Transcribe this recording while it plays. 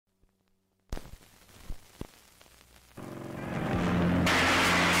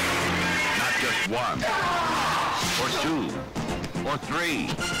1, or 2, or 3, or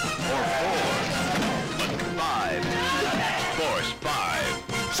 4, but 5. Force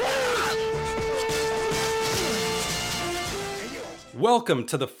 5. Welcome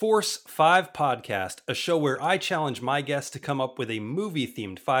to the Force 5 podcast, a show where I challenge my guests to come up with a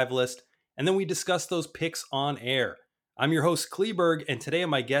movie-themed 5 list, and then we discuss those picks on air. I'm your host, Kleberg, and today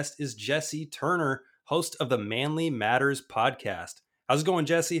my guest is Jesse Turner, host of the Manly Matters podcast. How's it going,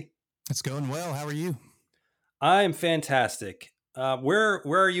 Jesse? It's going well. How are you? I'm fantastic. Where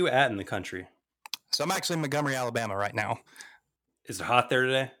are you at in the country? So I'm actually in Montgomery, Alabama right now. Is it hot there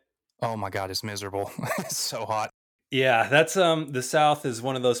today? Oh my God, it's miserable. It's so hot. Yeah, that's the South is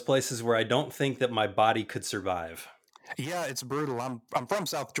one of those places where I don't think that my body could survive. Yeah, it's brutal. I'm from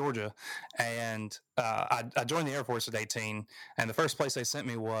South Georgia, and I joined the Air Force at 18, and the first place they sent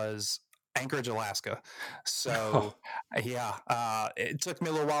me was Anchorage, Alaska. So it took me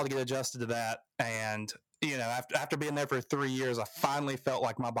a little while to get adjusted to that, and after being there for 3 years, I finally felt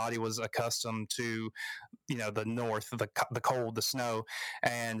like my body was accustomed to the north, the cold, the snow.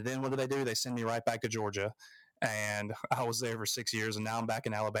 And then what do? They send me right back to Georgia, and I was there for 6 years, and now I'm back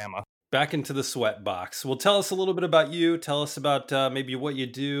in Alabama. Back into the sweat box. Well, tell us a little bit about you. Tell us about maybe what you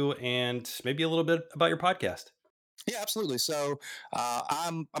do, and maybe a little bit about your podcast. Yeah, absolutely. So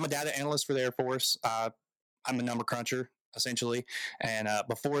I'm a data analyst for the Air Force. I'm a number cruncher, essentially. And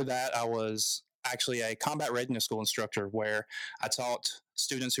before that, I was actually a combat readiness school instructor, where I taught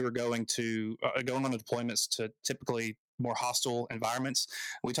students who were going on deployments to typically more hostile environments.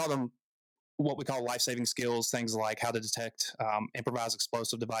 We taught them what we call life-saving skills, things like how to detect improvised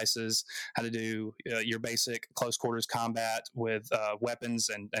explosive devices, how to do your basic close quarters combat with weapons,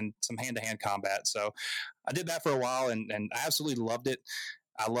 and some hand-to-hand combat. So I did that for a while, and I absolutely loved it.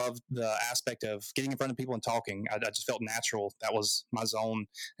 I loved the aspect of getting in front of people and talking. I just felt natural. That was my zone.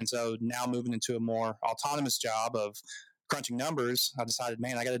 And so now moving into a more autonomous job of crunching numbers, I decided,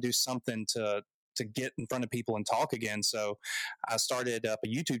 man, I got to do something to get in front of people and talk again. So I started up a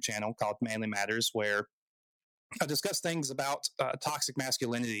YouTube channel called Manly Matters, where I discuss things about toxic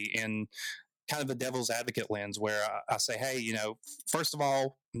masculinity in kind of the devil's advocate lens, where I say, hey, first of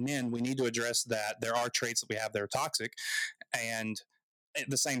all, men, we need to address that there are traits that we have that are toxic. And at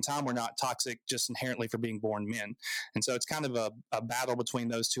the same time, we're not toxic just inherently for being born men. And so it's kind of a battle between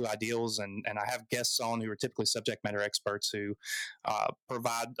those two ideals. And I have guests on who are typically subject matter experts who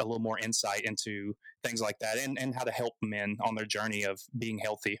provide a little more insight into things like that, and how to help men on their journey of being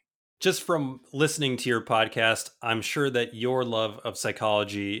healthy. Just from listening to your podcast, I'm sure that your love of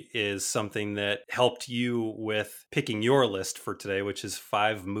psychology is something that helped you with picking your list for today, which is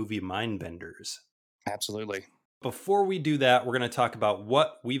 5 movie mind benders. Absolutely. Before we do that, we're going to talk about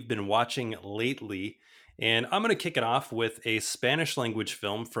what we've been watching lately. And I'm going to kick it off with a Spanish language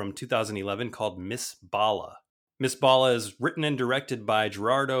film from 2011 called Miss Bala. Miss Bala is written and directed by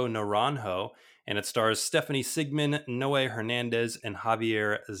Gerardo Naranjo, and it stars Stephanie Sigman, Noe Hernandez, and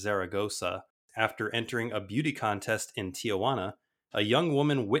Javier Zaragoza. After entering a beauty contest in Tijuana, a young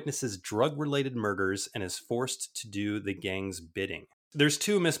woman witnesses drug-related murders and is forced to do the gang's bidding. There's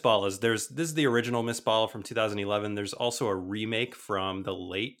 2 Miss Balas. This is the original Miss Bala from 2011. There's also a remake from the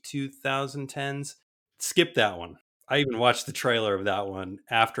late 2010s. Skip that one. I even watched the trailer of that one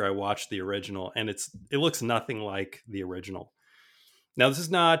after I watched the original, and it looks nothing like the original. Now, this is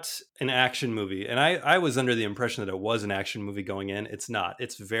not an action movie, and I was under the impression that it was an action movie going in. It's not.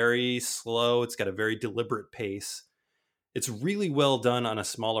 It's very slow. It's got a very deliberate pace. It's really well done on a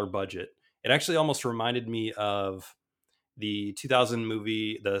smaller budget. It actually almost reminded me of the 2000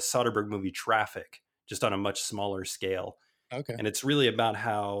 movie, the Soderbergh movie Traffic, just on a much smaller scale. Okay. And it's really about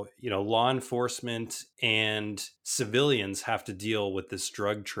how, law enforcement and civilians have to deal with this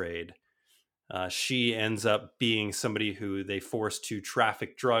drug trade. She ends up being somebody who they force to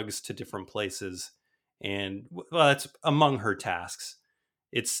traffic drugs to different places. And that's among her tasks.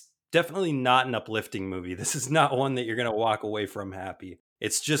 It's definitely not an uplifting movie. This is not one that you're going to walk away from happy.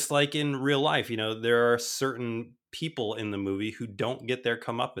 It's just like in real life, there are certain people in the movie who don't get their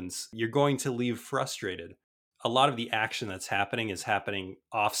comeuppance. You're going to leave frustrated. A lot of the action that's happening is happening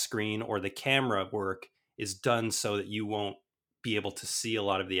off screen, or the camera work is done so that you won't be able to see a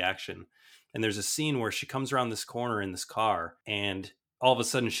lot of the action. And there's a scene where she comes around this corner in this car, and all of a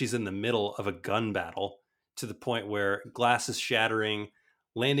sudden she's in the middle of a gun battle, to the point where glass is shattering,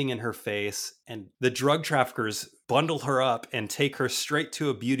 landing in her face, and the drug traffickers bundle her up and take her straight to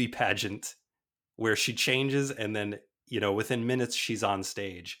a beauty pageant where she changes, and then, within minutes she's on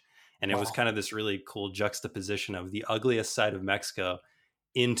stage. And it was kind of this really cool juxtaposition of the ugliest side of Mexico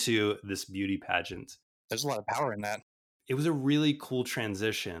into this beauty pageant. There's a lot of power in that. It was a really cool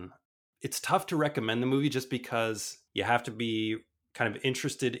transition. It's tough to recommend the movie just because you have to be kind of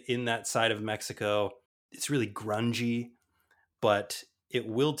interested in that side of Mexico. It's really grungy, but it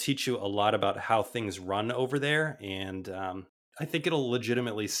will teach you a lot about how things run over there. And I think it'll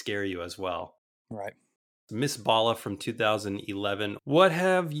legitimately scare you as well. Right. Miss Bala from 2011. What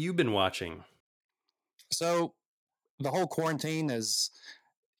have you been watching? So the whole quarantine is,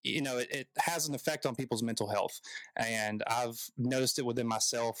 it has an effect on people's mental health. And I've noticed it within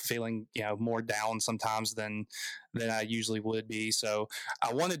myself, feeling, more down sometimes than I usually would be. So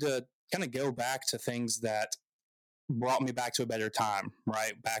I wanted to kind of go back to things that brought me back to a better time,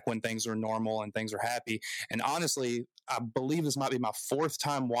 right? Back when things were normal and things were happy. And honestly, I believe this might be my fourth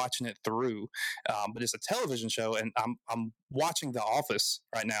time watching it through, but it's a television show, and I'm watching The Office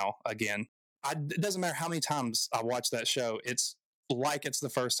right now again. It doesn't matter how many times I watch that show; it's like it's the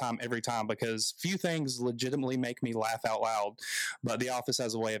first time every time, because few things legitimately make me laugh out loud, but The Office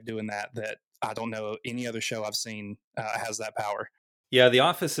has a way of doing that I don't know any other show I've seen has that power. Yeah, The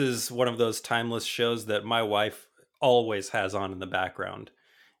Office is one of those timeless shows that my wife always has on in the background.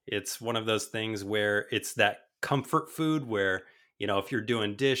 It's one of those things where it's that comfort food where, if you're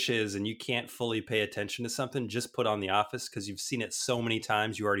doing dishes and you can't fully pay attention to something, just put on The Office because you've seen it so many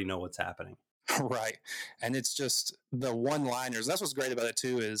times, you already know what's happening. Right. And it's just the one liners. That's what's great about it,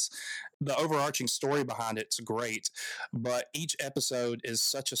 too, is the overarching story behind it's great. But each episode is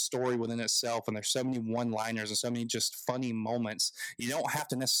such a story within itself. And there's so many one liners and so many just funny moments. You don't have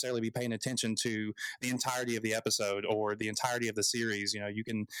to necessarily be paying attention to the entirety of the episode or the entirety of the series. You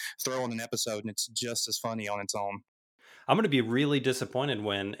can throw on an episode and it's just as funny on its own. I'm going to be really disappointed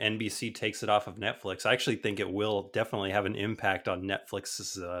when NBC takes it off of Netflix. I actually think it will definitely have an impact on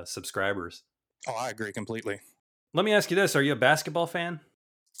Netflix's subscribers. Oh, I agree completely. Let me ask you this. Are you a basketball fan?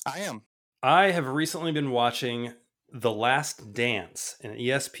 I am. I have recently been watching The Last Dance, an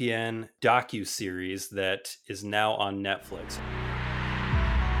ESPN docu-series that is now on Netflix.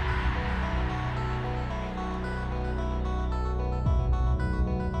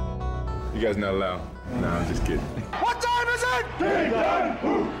 You guys not allowed? No, I'm just kidding. What time is it? Big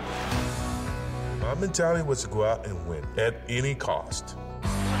time. My mentality was to go out and win at any cost.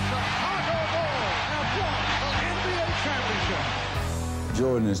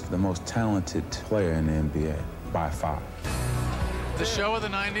 Jordan is the most talented player in the NBA by far. The show of the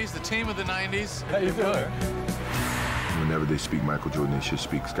 90s, the team of the 90s. How you feeling? Whenever they speak Michael Jordan, they should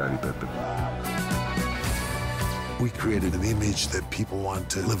speak Scottie Pippen. We created an image that people want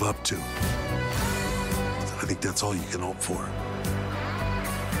to live up to. I think that's all you can hope for.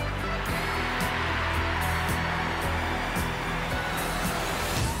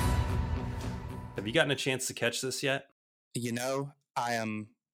 Have you gotten a chance to catch this yet? I am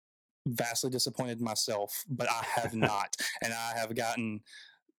vastly disappointed in myself, but I have not. And I have gotten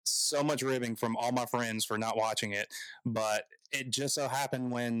so much ribbing from all my friends for not watching it. But it just so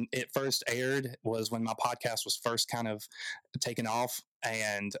happened when it first aired was when my podcast was first kind of taken off.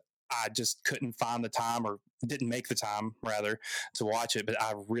 And I just couldn't find the time, or didn't make the time, rather, to watch it. But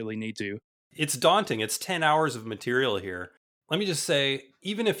I really need to. It's daunting. It's 10 hours of material here. Let me just say,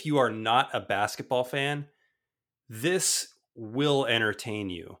 even if you are not a basketball fan, this will entertain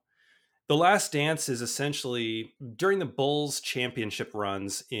you. The Last Dance is essentially during the Bulls championship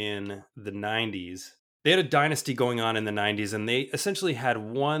runs in the 90s. They had a dynasty going on in the 90s, and they essentially had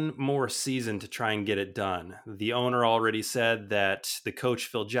one more season to try and get it done. The owner already said that the coach,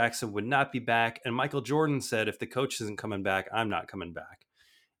 Phil Jackson, would not be back, and Michael Jordan said, if the coach isn't coming back, I'm not coming back.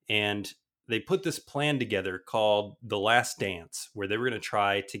 And they put this plan together called The Last Dance, where they were going to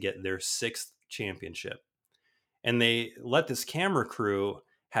try to get their 6th championship. And they let this camera crew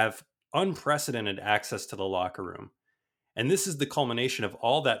have unprecedented access to the locker room. And this is the culmination of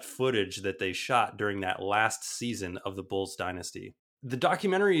all that footage that they shot during that last season of the Bulls dynasty. The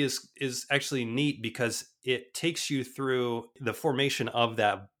documentary is actually neat because it takes you through the formation of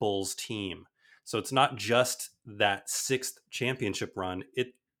that Bulls team. So it's not just that 6th championship run.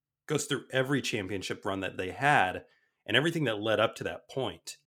 It goes through every championship run that they had and everything that led up to that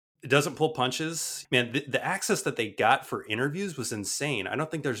point. It doesn't pull punches. Man, the access that they got for interviews was insane. I don't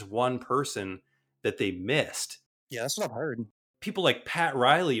think there's one person that they missed. Yeah, that's what I've heard. People like Pat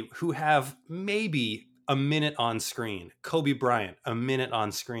Riley, who have maybe a minute on screen. Kobe Bryant, a minute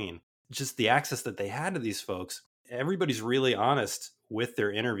on screen. Just the access that they had to these folks. Everybody's really honest with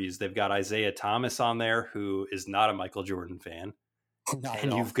their interviews. They've got Isaiah Thomas on there, who is not a Michael Jordan fan.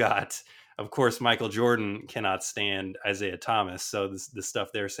 And you've got, of course, Michael Jordan cannot stand Isaiah Thomas. So the stuff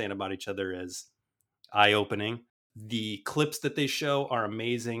they're saying about each other is eye-opening. The clips that they show are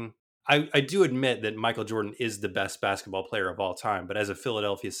amazing. I do admit that Michael Jordan is the best basketball player of all time, but as a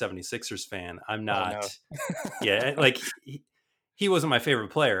Philadelphia 76ers fan, I'm not. Oh, no. Yeah, like he wasn't my favorite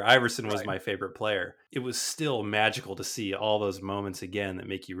player. Iverson was my favorite player. It was still magical to see all those moments again that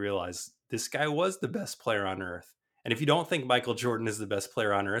make you realize this guy was the best player on earth. And if you don't think Michael Jordan is the best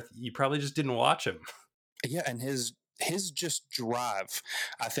player on earth, you probably just didn't watch him. Yeah, and his just drive,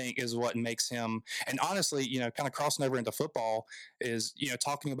 I think, is what makes him. And honestly, kind of crossing over into football is,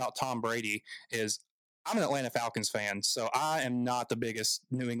 talking about Tom Brady is. I'm an Atlanta Falcons fan, so I am not the biggest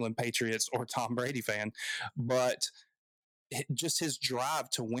New England Patriots or Tom Brady fan, but just his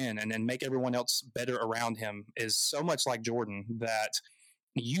drive to win and then make everyone else better around him is so much like Jordan that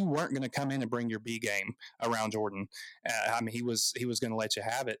you weren't going to come in and bring your B game around Jordan. I mean, he was going to let you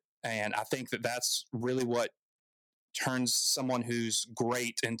have it, and I think that that's really what turns someone who's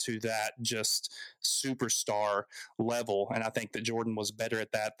great into that just superstar level. And I think that Jordan was better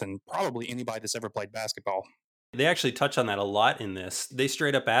at that than probably anybody that's ever played basketball. They actually touch on that a lot in this. They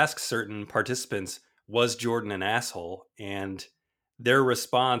straight up ask certain participants, was Jordan an asshole? And their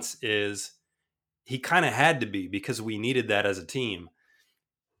response is, he kind of had to be because we needed that as a team.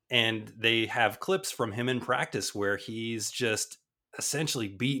 And they have clips from him in practice where he's just essentially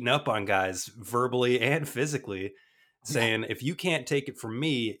beating up on guys verbally and physically, saying, if you can't take it from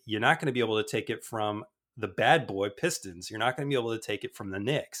me, you're not going to be able to take it from the bad boy Pistons. You're not going to be able to take it from the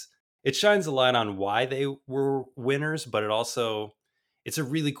Knicks. It shines a light on why they were winners, but it's a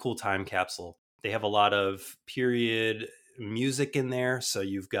really cool time capsule. They have a lot of period music in there. So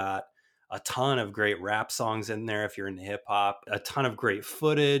you've got a ton of great rap songs in there if you're into hip hop, a ton of great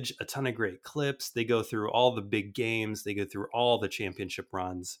footage, a ton of great clips. They go through all the big games. They go through all the championship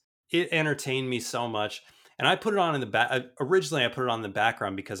runs. It entertained me so much. And I put it on in the back. Originally, I put it on in the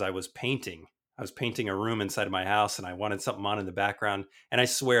background because I was painting. I was painting a room inside of my house and I wanted something on in the background. And I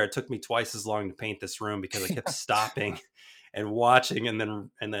swear it took me twice as long to paint this room because I kept stopping and watching and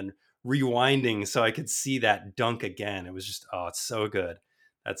then rewinding so I could see that dunk again. It was just, it's so good.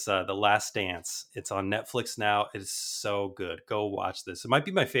 That's The Last Dance. It's on Netflix now. It is so good. Go watch this. It might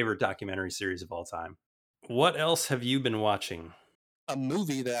be my favorite documentary series of all time. What else have you been watching? A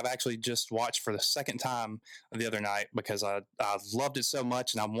movie that I've actually just watched for the second time the other night because I loved it so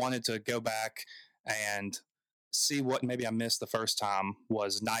much and I wanted to go back and see what maybe I missed the first time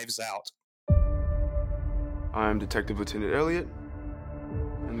was Knives Out. I'm Detective Lieutenant Elliot,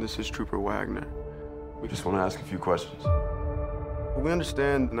 and this is Trooper Wagner. We just want to ask a few questions. We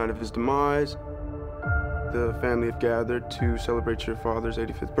understand the night of his demise, the family have gathered to celebrate your father's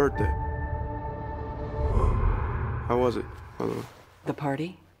 85th birthday. How was it, by the way? The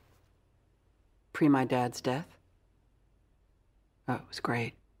party? Pre my dad's death? Oh, it was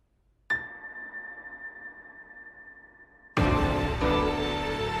great.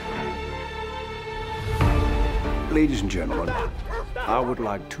 Ladies and gentlemen, I would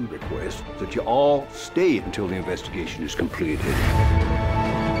like to request that you all stay until the investigation is completed.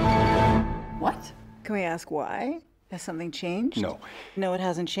 What? Can we ask why? Has something changed? No. No, it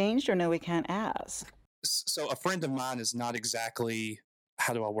hasn't changed, or no, we can't ask. So a friend of mine is not exactly,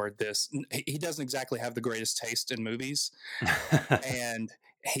 how do I word this? He doesn't exactly have the greatest taste in movies. And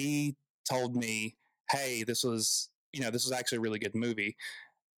he told me, hey, this was actually a really good movie.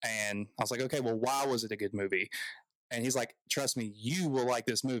 And I was like, okay, well, why was it a good movie? And he's like, trust me, you will like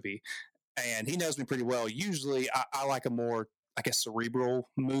this movie. And he knows me pretty well. Usually I like a more, I guess, cerebral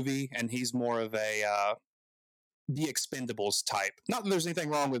movie. And he's more of a, The Expendables type. Not that there's anything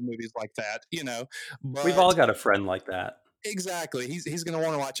wrong with movies like that, but we've all got a friend like that. Exactly. He's going to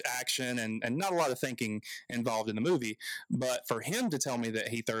want to watch action and not a lot of thinking involved in the movie. But for him to tell me that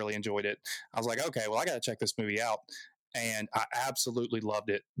he thoroughly enjoyed it, I was like, okay, well, I got to check this movie out. And I absolutely loved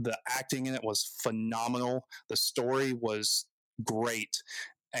it. The acting in it was phenomenal. The story was great.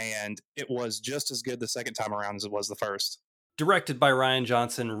 And it was just as good the second time around as it was the first. Directed by Rian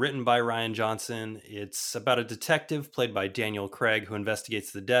Johnson, written by Rian Johnson. It's about a detective played by Daniel Craig who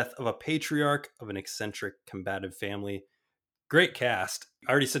investigates the death of a patriarch of an eccentric, combative family. Great cast.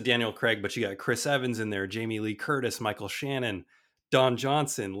 I already said Daniel Craig, but you got Chris Evans in there, Jamie Lee Curtis, Michael Shannon, Don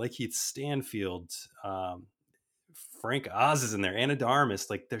Johnson, Lakeith Stanfield, Frank Oz is in there, Anna de Armas.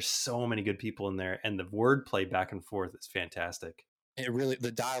 Like, there's so many good people in there, and the wordplay back and forth is fantastic.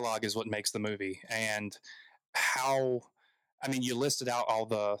 The dialogue is what makes the movie, and you listed out all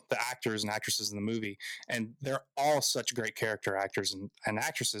the actors and actresses in the movie, and they're all such great character actors and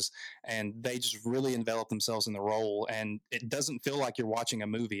actresses, and they just really envelop themselves in the role, and it doesn't feel like you're watching a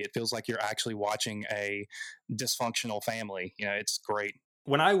movie. It feels like you're actually watching a dysfunctional family. It's great.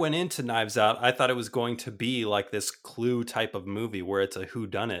 When I went into Knives Out, I thought it was going to be like this Clue type of movie where it's a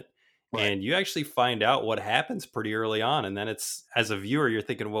whodunit. And you actually find out what happens pretty early on. And then it's, as a viewer, you're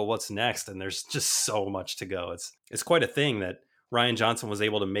thinking, well, what's next? And there's just so much to go. It's quite a thing that Rian Johnson was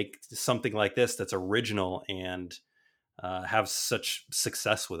able to make something like this that's original and have such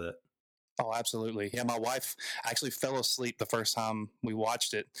success with it. Oh, absolutely. Yeah, my wife actually fell asleep the first time we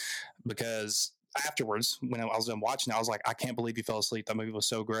watched it because afterwards, when I was done watching it, I was like, I can't believe you fell asleep. That movie was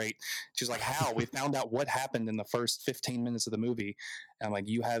so great. She's like, how? We found out what happened in the first 15 minutes of the movie. And I'm like,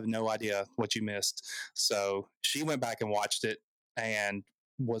 you have no idea what you missed. So she went back and watched it and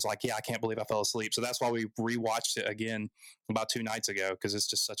was like, yeah, I can't believe I fell asleep. So that's why we rewatched it again about 2 nights ago, because it's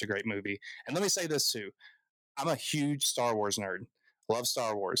just such a great movie. And let me say this too. I'm a huge Star Wars nerd. Love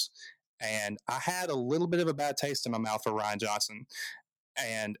Star Wars. And I had a little bit of a bad taste in my mouth for Rian Johnson.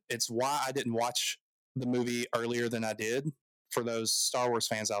 And it's why I didn't watch the movie earlier than I did. For those Star Wars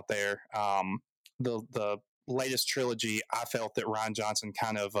fans out there, the latest trilogy, I felt that Rian Johnson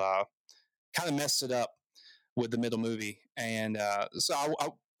kind of messed it up with the middle movie. And so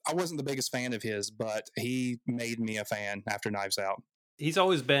I wasn't the biggest fan of his, but he made me a fan after Knives Out. He's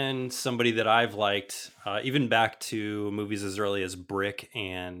always been somebody that I've liked, even back to movies as early as Brick,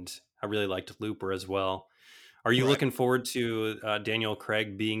 and I really liked Looper as well. Are you looking forward to Daniel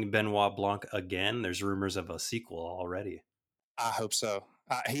Craig being Benoit Blanc again? There's rumors of a sequel already. I hope so.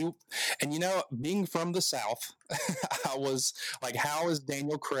 Being from the South, I was like, how is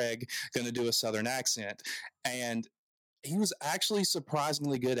Daniel Craig going to do a Southern accent? And he was actually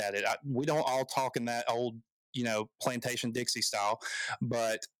surprisingly good at it. We don't all talk in that old, plantation Dixie style,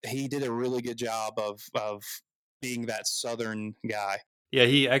 but he did a really good job of being that Southern guy. Yeah,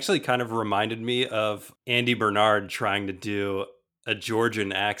 he actually kind of reminded me of Andy Bernard trying to do a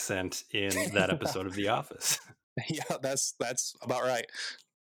Georgian accent in that episode of The Office. Yeah, that's about right.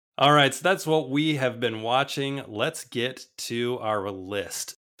 All right, so that's what we have been watching. Let's get to our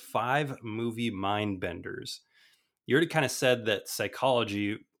list. 5 movie mind benders. You already kind of said that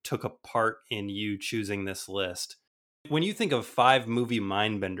psychology took a part in you choosing this list. When you think of 5 movie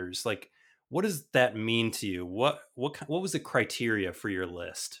mind benders, like, what does that mean to you? What was the criteria for your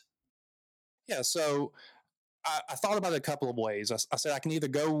list? Yeah, so I thought about it a couple of ways. I said I can either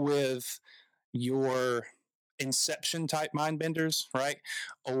go with your Inception type mind benders, right?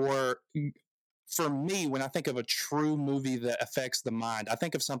 Or for me, when I think of a true movie that affects the mind, I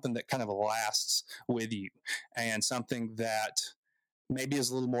think of something that kind of lasts with you and something that maybe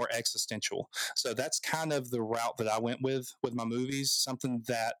is a little more existential. So that's kind of the route that I went with my movies, something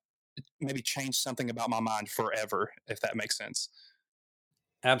that maybe changed something about my mind forever, if that makes sense.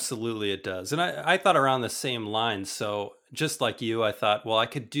 Absolutely, it does. And I thought around the same lines. So just like you, I thought, well, I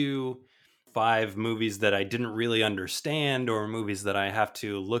could do 5 movies that I didn't really understand, or movies that I have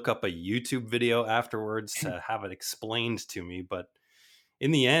to look up a YouTube video afterwards to have it explained to me. But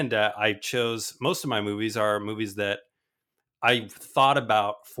in the end, I chose, most of my movies are movies that I thought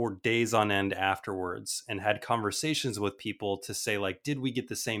about for days on end afterwards and had conversations with people to say, like, did we get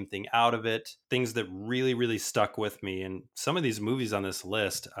the same thing out of it? Things that really, really stuck with me. And some of these movies on this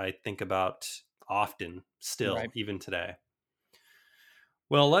list, I think about often still, even today.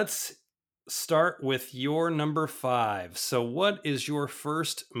 Well, let's start with your number 5. So what is your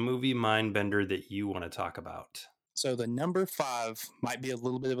first movie mind bender that you want to talk about? So the number 5 might be a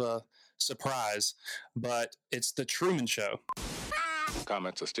little bit of a surprise, but it's The Truman Show.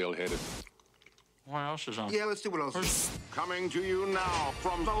 Comments are still headed. What else is on? Yeah, let's see what else is. Coming to you now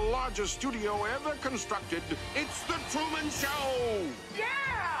from the largest studio ever constructed, it's The Truman Show!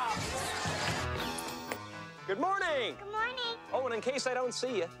 Yeah! Good morning! Good morning! Oh, and in case I don't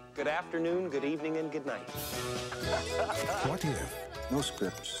see you, good afternoon, good evening, and good night. What if? No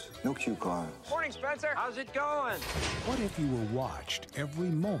scripts, no cue cards. Morning, Spencer. How's it going? What if you were watched every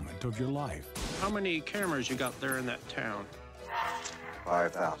moment of your life? How many cameras you got there in that town?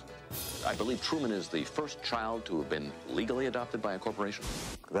 5,000. I believe Truman is the first child to have been legally adopted by a corporation.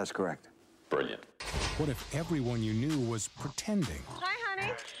 That's correct. Brilliant. What if everyone you knew was pretending? Hi,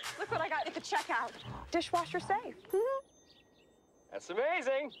 honey. Look what I got at the checkout. Dishwasher safe. That's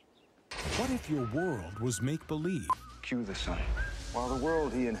amazing. What if your world was make-believe? Cue the sun. While the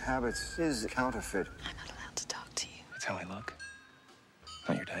world he inhabits is counterfeit. I'm not allowed to talk to you. That's how I look.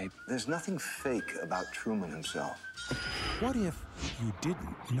 Not your type. There's nothing fake about Truman himself. What if you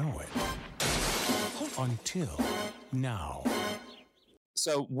didn't know it? Until now.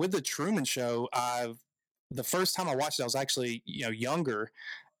 So with The Truman Show, the first time I watched it, I was actually, younger.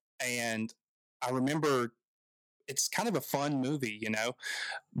 And I remember it's kind of a fun movie,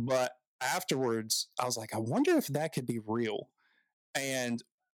 but afterwards I was like, I wonder if that could be real. And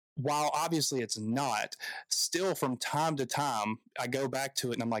while obviously it's not, still from time to time, I go back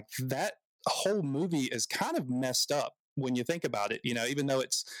to it and I'm like, that whole movie is kind of messed up when you think about it, even though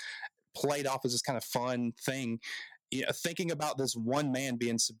it's played off as this kind of fun thing. Thinking about this one man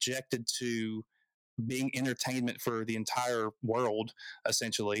being subjected to being entertainment for the entire world,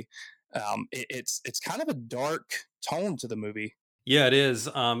 essentially, it's kind of a dark tone to the movie. Yeah, it is.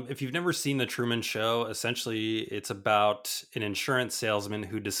 If you've never seen The Truman Show, essentially it's about an insurance salesman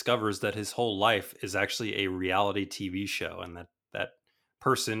who discovers that his whole life is actually a reality TV show, and that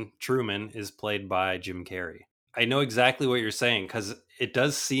person, Truman, is played by Jim Carrey. I know exactly what you're saying, because it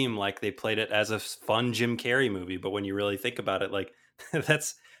does seem like they played it as a fun Jim Carrey movie, but when you really think about it, like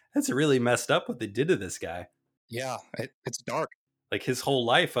that's really messed up what they did to this guy. Yeah, it's dark. Like his whole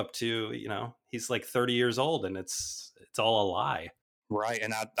life up to, he's like 30 years old, and it's all a lie. Right.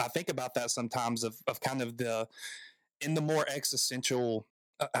 And I think about that sometimes of kind of in the more existential,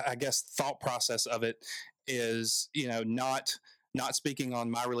 I guess, thought process of it is, not speaking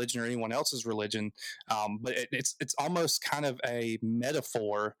on my religion or anyone else's religion, but it's almost kind of a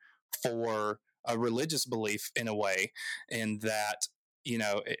metaphor for a religious belief in a way, in that,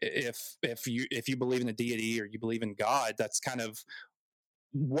 if you believe in a deity or you believe in God, that's kind of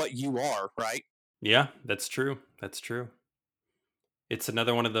what you are, right? Yeah, that's true. That's true. It's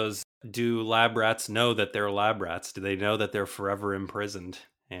another one of those, do lab rats know that they're lab rats? Do they know that they're forever imprisoned?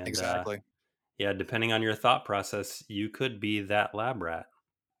 And exactly. Yeah, depending on your thought process, you could be that lab rat.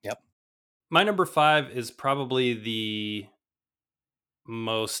 Yep. My number 5 is probably the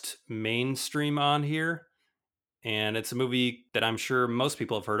most mainstream on here. And it's a movie that I'm sure most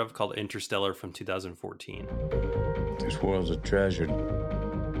people have heard of, called Interstellar from 2014. This world's a treasure.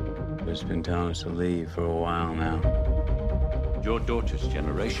 It's been telling us to leave for a while now. Your daughter's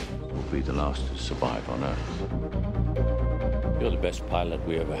generation will be the last to survive on Earth. You're the best pilot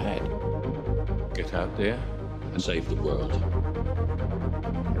we ever had. Get out there and save the world.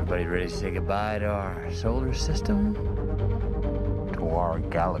 Everybody ready to say goodbye to our solar system? To our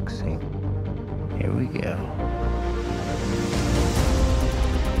galaxy? Here we go.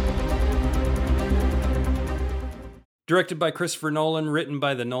 Directed by Christopher Nolan, written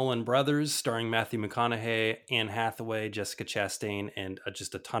by the Nolan brothers, starring Matthew McConaughey, Anne Hathaway, Jessica Chastain, and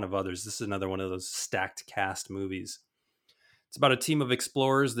just a ton of others. This is another one of those stacked cast movies. It's about a team of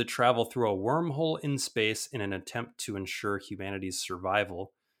explorers that travel through a wormhole in space in an attempt to ensure humanity's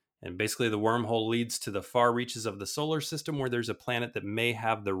survival. And basically the wormhole leads to the far reaches of the solar system, where there's a planet that may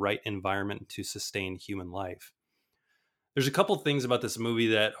have the right environment to sustain human life. There's a couple things about this movie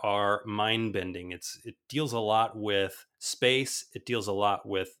that are mind-bending. It deals a lot with space. It deals a lot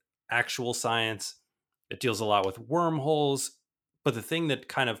with actual science. It deals a lot with wormholes. But the thing that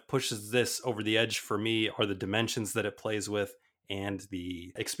kind of pushes this over the edge for me are the dimensions that it plays with and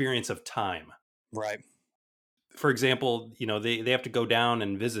the experience of time. Right. For example, they have to go down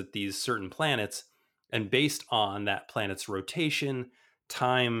and visit these certain planets, and based on that planet's rotation,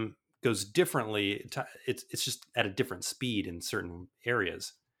 time goes differently. It's just at a different speed in certain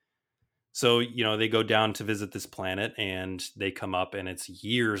areas. So, they go down to visit this planet and they come up, and it's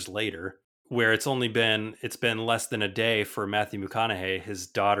years later, where it's been less than a day for Matthew McConaughey. His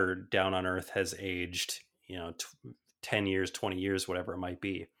daughter down on Earth has aged, 10 years, 20 years, whatever it might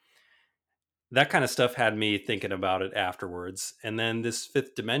be. That kind of stuff had me thinking about it afterwards. And then this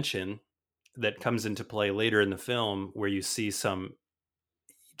fifth dimension that comes into play later in the film, where you see some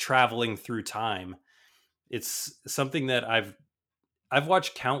traveling through time. It's something that I've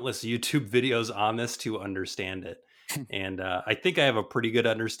watched countless YouTube videos on this to understand it. And I think I have a pretty good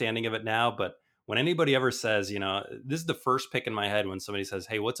understanding of it now. But when anybody ever says, this is the first pick in my head when somebody says,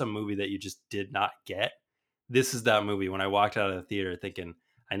 hey, what's a movie that you just did not get? This is that movie. When I walked out of the theater thinking,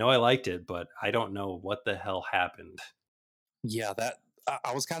 I know I liked it, but I don't know what the hell happened. Yeah,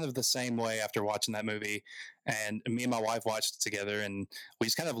 I was kind of the same way after watching that movie, and me and my wife watched it together, and we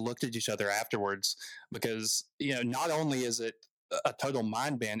just kind of looked at each other afterwards, because, not only is it a total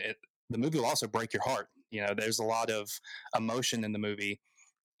mind bend, the movie will also break your heart. There's a lot of emotion in the movie,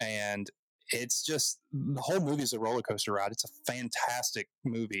 and it's just, the whole movie is a roller coaster ride. It's a fantastic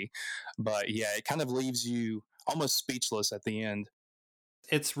movie, but yeah, it kind of leaves you almost speechless at the end.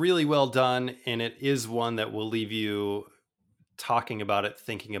 It's really well done, and it is one that will leave you talking about it,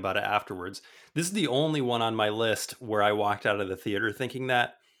 thinking about it afterwards. This is the only one on my list where I walked out of the theater thinking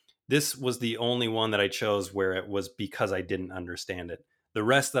that. This was the only one that I chose where it was because I didn't understand it. The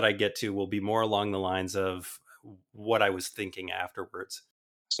rest that I get to will be more along the lines of what I was thinking afterwards.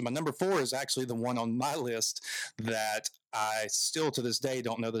 So my number 4 is actually the one on my list that I still to this day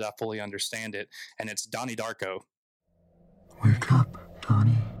don't know that I fully understand it, and it's Donnie Darko. Wake up,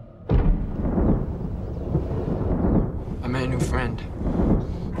 Donnie. friend.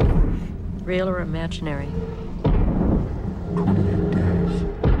 Real or imaginary?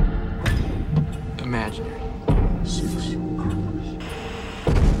 Imaginary. 6 hours,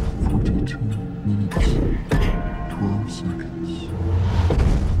 42 minutes, 12 seconds.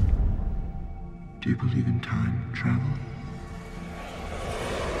 Do you believe in time travel?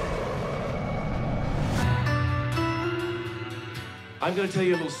 I'm going to tell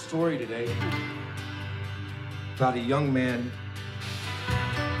you a little story today about a young man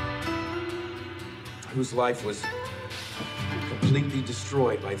whose life was completely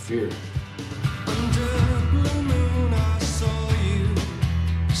destroyed by fear.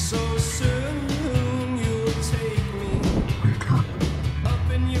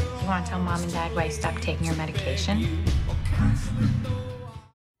 You want to tell Mom and Dad why you stopped taking your medication?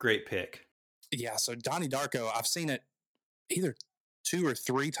 Great pick. Yeah, so Donnie Darko, I've seen it either 2 or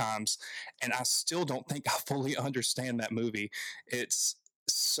 3 times, and I still don't think I fully understand that movie. It's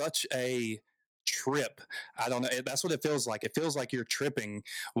such a trip. I don't know. That's what it feels like. It feels like you're tripping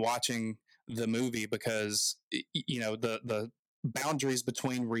watching the movie because, you know, the boundaries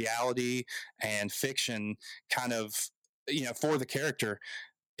between reality and fiction kind of, you know, for the character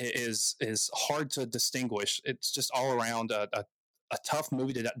is hard to distinguish. It's just all around a tough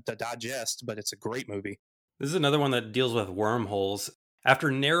movie to digest, but it's a great movie. This is another one that deals with wormholes.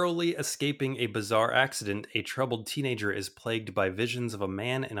 After narrowly escaping a bizarre accident, a troubled teenager is plagued by visions of a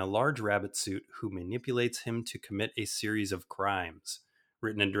man in a large rabbit suit who manipulates him to commit a series of crimes.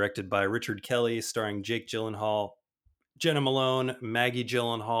 Written and directed by Richard Kelly, starring Jake Gyllenhaal, Jenna Malone, Maggie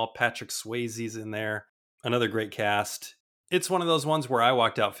Gyllenhaal, Patrick Swayze's in there. Another great cast. It's one of those ones where I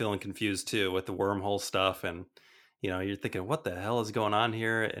walked out feeling confused too with the wormhole stuff, and you know, you're thinking, what the hell is going on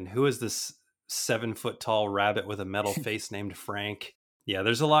here? And who is this 7-foot tall rabbit with a metal face named Frank? Yeah,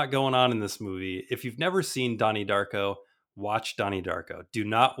 there's a lot going on in this movie. If you've never seen Donnie Darko, watch Donnie Darko. Do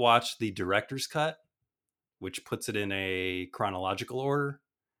not watch the director's cut, which puts it in a chronological order.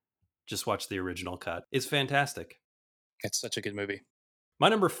 Just watch the original cut. It's fantastic. It's such a good movie. My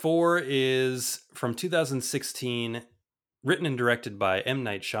number 4 is from 2016, written and directed by M.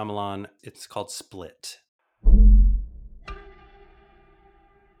 Night Shyamalan. It's called Split.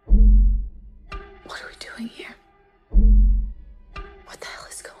 What are we doing here? What the hell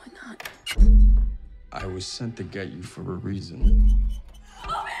is going on? I was sent to get you for a reason.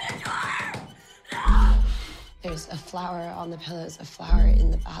 There's a flower on the pillows, a flower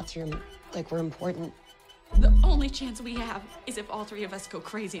in the bathroom. Like, we're important. The only chance we have is if all 3 of us go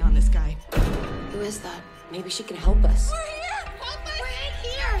crazy on this guy. Who is that? Maybe she can help us. We're here! Help us! We're in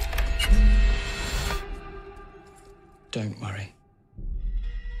here! Don't worry.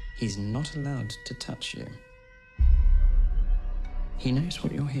 He's not allowed to touch you. He knows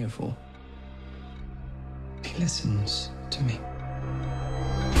what you're here for. He listens to me.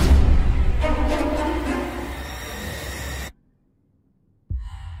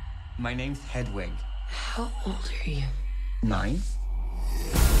 My name's Hedwig. How old are you? 9.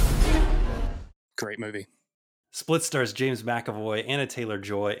 Great movie. Split stars James McAvoy, Anna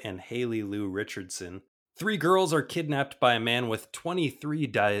Taylor-Joy, and Haley Lou Richardson. 3 girls are kidnapped by a man with 23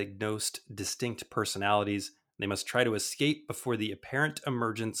 diagnosed distinct personalities. They must try to escape before the apparent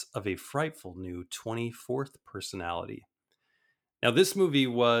emergence of a frightful new 24th personality. Now, this movie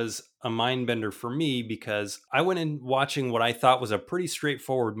was a mind bender for me because I went in watching what I thought was a pretty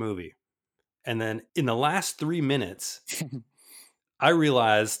straightforward movie. And then in the last 3 minutes, I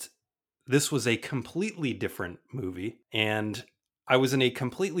realized this was a completely different movie, and I was in a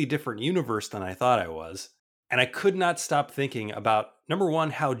completely different universe than I thought I was. And I could not stop thinking about, number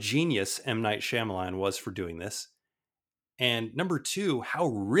 1, how genius M. Night Shyamalan was for doing this. And number 2, how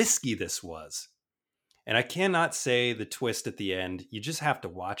risky this was. And I cannot say the twist at the end. You just have to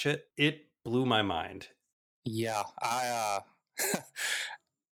watch it. It blew my mind. Yeah,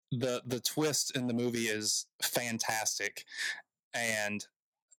 the twist in the movie is fantastic. And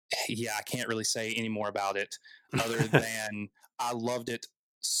yeah, I can't really say any more about it other than I loved it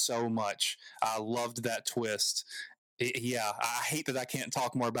so much. I loved that twist. Yeah, I hate that I can't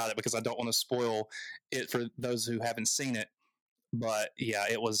talk more about it because I don't want to spoil it for those who haven't seen it. But yeah,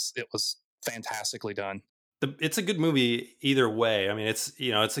 it was fantastically done. It's a good movie either way. I mean, it's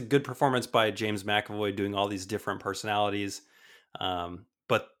a good performance by James McAvoy doing all these different personalities.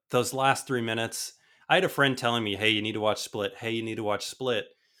 But those last 3 minutes, I had a friend telling me, "Hey, you need to watch Split. Hey, you need to watch Split,"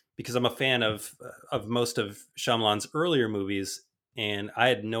 because I'm a fan of most of Shyamalan's earlier movies, and I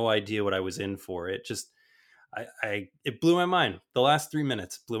had no idea what I was in for. It just, it blew my mind. The last 3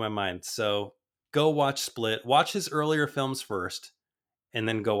 minutes blew my mind. So go watch Split. Watch his earlier films first, and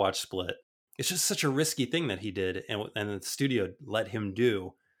then go watch Split. it's just such a risky thing that he did, and the studio let him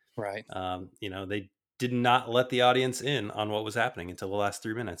do. Right. They did not let the audience in on what was happening until the last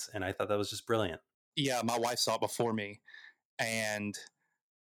 3 minutes, and I thought that was just brilliant. Yeah, my wife saw it before me, and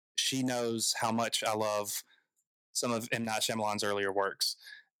she knows how much I love some of M. Night Shyamalan's earlier works,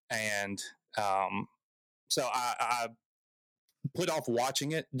 and so I put off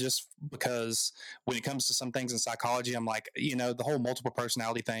watching it just because when it comes to some things in psychology, I'm like, the whole multiple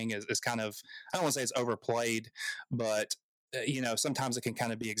personality thing is kind of, I don't want to say it's overplayed, but sometimes it can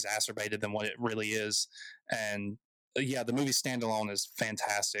kind of be exacerbated than what it really is. And yeah, the movie standalone is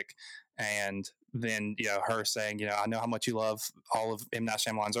fantastic. And then, her saying, I know how much you love all of M. Night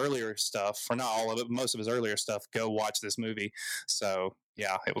Shyamalan's earlier stuff, or not all of it, but most of his earlier stuff. Go watch this movie. So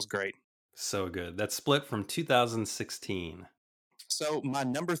yeah, it was great. So good. That's Split from 2016. So my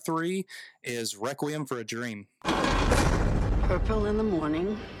number 3 is Requiem for a Dream. Purple in the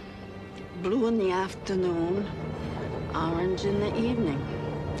morning, blue in the afternoon, orange in the evening.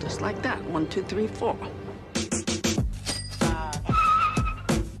 Just like that. 1, 2, 3, 4.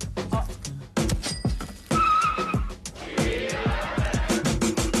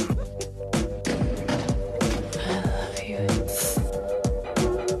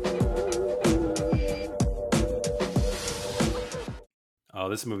 Oh,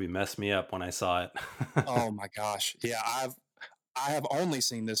 this movie messed me up when I saw it. Oh my gosh. Yeah, I have only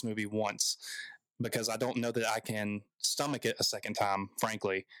seen this movie once because I don't know that I can stomach it a second time,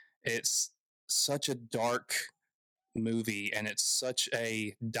 frankly. It's such a dark movie, and it's such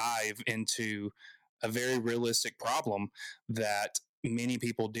a dive into a very realistic problem that many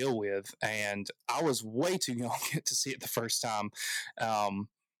people deal with. And I was way too young to see it the first time.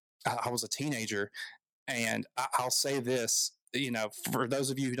 I was a teenager, and I'll say this, for those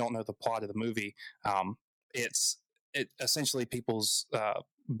of you who don't know the plot of the movie, it essentially people's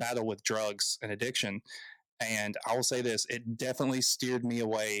battle with drugs and addiction. And I will say this, it definitely steered me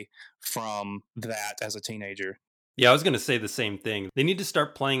away from that as a teenager. Yeah, I was going to say the same thing. They need to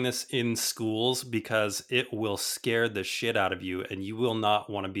start playing this in schools because it will scare the shit out of you and you will not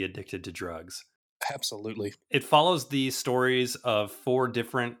want to be addicted to drugs. Absolutely. It follows the stories of 4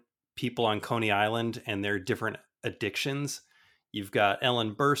 different people on Coney Island and their different addictions. You've got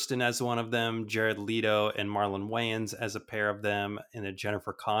Ellen Burstyn as one of them, Jared Leto and Marlon Wayans as a pair of them, and then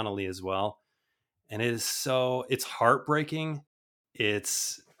Jennifer Connelly as well. And it's heartbreaking.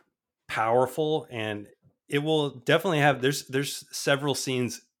 It's powerful, and it will definitely have, there's several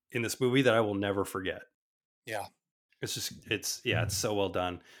scenes in this movie that I will never forget. Yeah. It's so well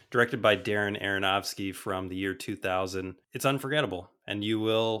done. Directed by Darren Aronofsky from the year 2000. It's unforgettable, and you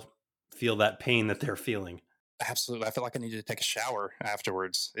will feel that pain that they're feeling. Absolutely. I feel like I needed to take a shower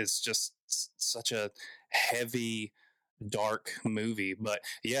afterwards. It's just such a heavy, dark movie. But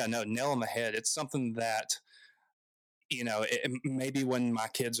yeah, no, nail on the head. It's something that, maybe when my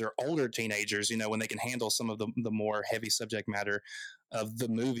kids are older teenagers, when they can handle some of the more heavy subject matter of the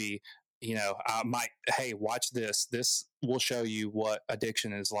movie, I might, hey, watch this. This will show you what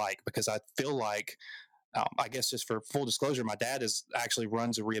addiction is like, because I feel like, I guess just for full disclosure, my dad actually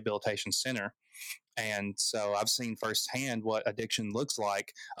runs a rehabilitation center. And so I've seen firsthand what addiction looks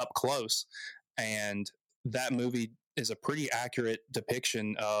like up close. And that movie is a pretty accurate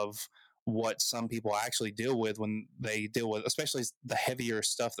depiction of what some people actually deal with when they deal with, especially the heavier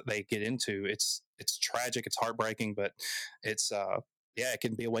stuff that they get into. It's tragic, it's heartbreaking, but it's, it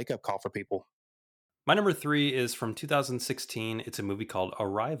can be a wake-up call for people. My number 3 is from 2016. It's a movie called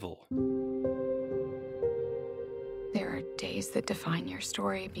Arrival. There are days that define your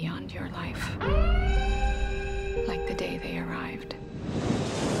story beyond your life. Like the day they arrived.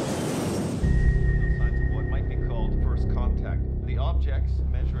 What might be called first contact. The objects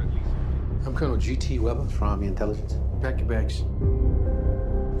measure at least. I'm Colonel G.T. Weber from Army Intelligence. Pack your bags.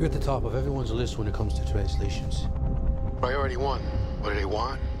 You're at the top of everyone's list when it comes to translations. Priority 1. What do they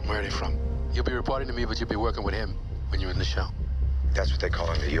want? Where are they from? You'll be reporting to me, but you'll be working with him when you're in the show. That's what they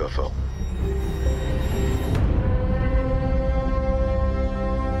call him, the UFO.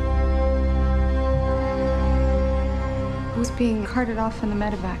 Who's being carted off in the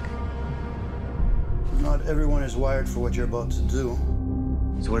medevac? Not everyone is wired for what you're about to do.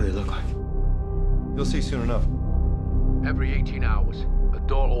 So what do they look like? You'll see soon enough. Every 18 hours, a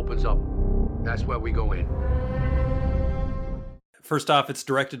door opens up. That's where we go in. First off, it's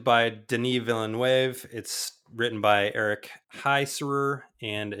directed by Denis Villeneuve. It's written by Eric Heiserer,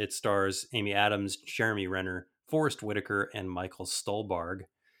 and it stars Amy Adams, Jeremy Renner, Forrest Whitaker, and Michael Stuhlbarg.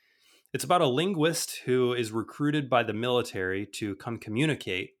 It's about a linguist who is recruited by the military to come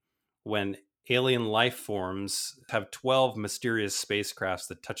communicate when alien life forms have 12 mysterious spacecrafts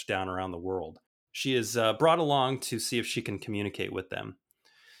that touch down around the world. She is brought along to see if she can communicate with them.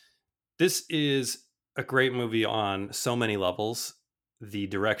 This is a great movie on so many levels. The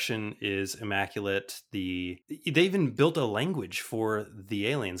direction is immaculate. They even built a language for the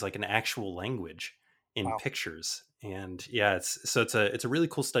aliens, like an actual language in pictures. And yeah, it's a really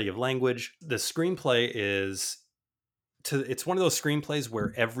cool study of language. The screenplay it's one of those screenplays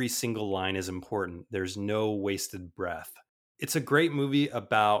where every single line is important. There's no wasted breath. It's a great movie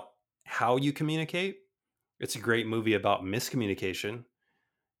about how you communicate. It's a great movie about miscommunication.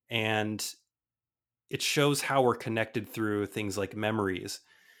 And it shows how we're connected through things like memories.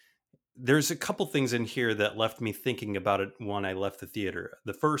 There's a couple things in here that left me thinking about it when I left the theater.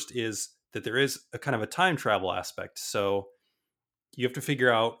 The first is that there is a kind of a time travel aspect. So you have to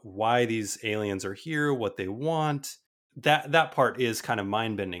figure out why these aliens are here, what they want. That part is kind of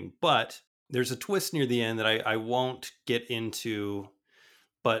mind-bending. But there's a twist near the end that I won't get into.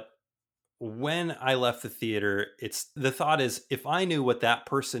 But when I left the theater, the thought is, if I knew what that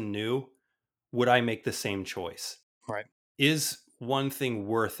person knew, would I make the same choice? Right. Is one thing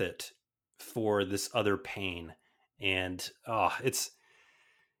worth it for this other pain? And it's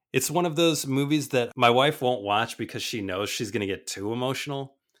one of those movies that my wife won't watch because she knows she's going to get too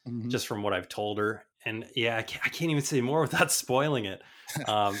emotional, just from what I've told her. And yeah, I can't even say more without spoiling it.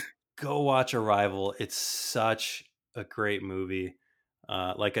 Go watch Arrival. It's such a great movie.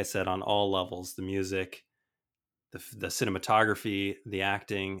 Like I said, on all levels, the music, the cinematography, the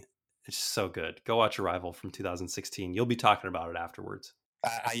acting. It's so good. Go watch Arrival from 2016. You'll be talking about it afterwards.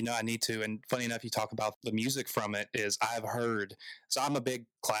 I need to. And funny enough, you talk about the music from it. So I'm a big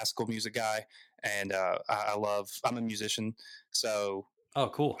classical music guy, and I'm a musician. So oh,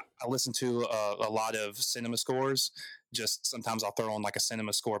 cool. I listen to a lot of cinema scores. Just sometimes I'll throw on like a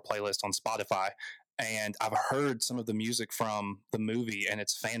cinema score playlist on Spotify. And I've heard some of the music from the movie, and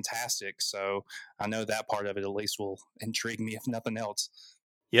it's fantastic. So I know that part of it at least will intrigue me, if nothing else.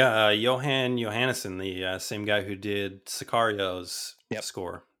 Yeah, Johan Johannesson, the same guy who did Sicario's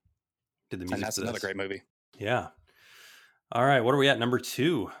score, did the music. And that's another great movie. Yeah. All right, what are we at? Number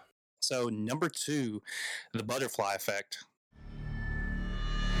 2. So number 2, The Butterfly Effect.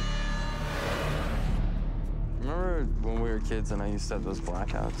 Remember when we were kids and I used to have those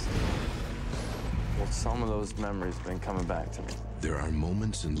blackouts? Well, some of those memories have been coming back to me. There are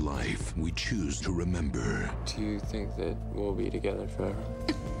moments in life we choose to remember. Do you think that we'll be together forever?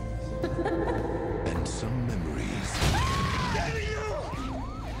 And some memories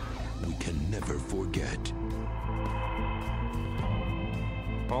we can never forget.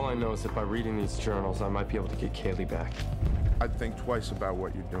 All I know is that by reading these journals, I might be able to get Kaylee back. I'd think twice about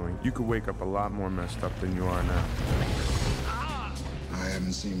what you're doing. You could wake up a lot more messed up than you are now. I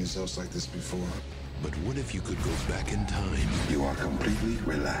haven't seen yourselves like this before. But what if you could go back in time? You are completely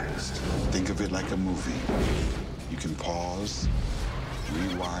relaxed. Think of it like a movie. You can pause,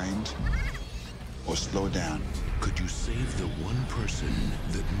 rewind, or slow down. Could you save the one person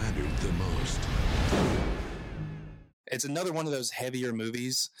that mattered the most? It's another one of those heavier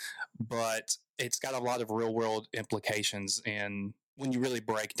movies, but it's got a lot of real world implications in when you really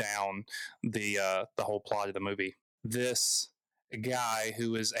break down the whole plot of the movie. This guy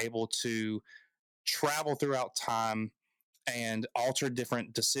who is able to travel throughout time and alter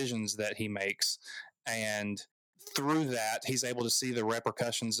different decisions that he makes, and through that he's able to see the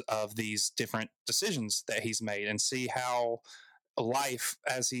repercussions of these different decisions that he's made and see how life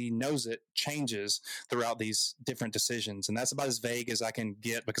as he knows it changes throughout these different decisions. And that's about as vague as I can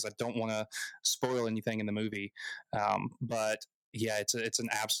get because I don't want to spoil anything in the movie, but yeah, it's an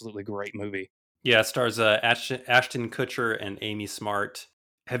absolutely great movie. Yeah, it stars Ashton Kutcher and Amy Smart.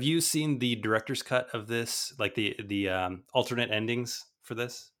 Have you seen the director's cut of this, like the alternate endings for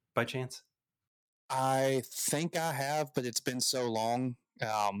this, by chance? I think I have, but it's been so long.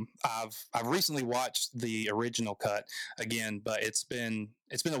 I've recently watched the original cut again, but it's been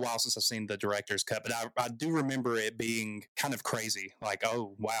a while since I've seen the director's cut. But I do remember it being kind of crazy. Like,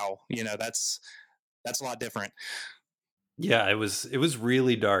 oh wow, that's a lot different. Yeah, it was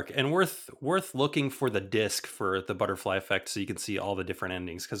really dark and worth looking for the disc for The Butterfly Effect so you can see all the different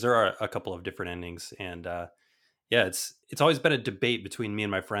endings, because there are a couple of different endings. And yeah, it's always been a debate between me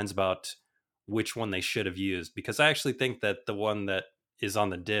and my friends about which one they should have used, because I actually think that the one that is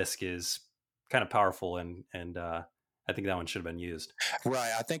on the disc is kind of powerful, and I think that one should have been used.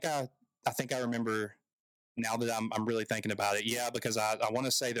 Right. I think I remember now that I'm really thinking about it. Yeah, because I want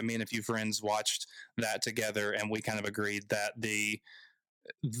to say that me and a few friends watched that together, and we kind of agreed that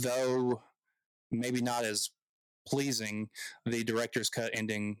though maybe not as pleasing, the director's cut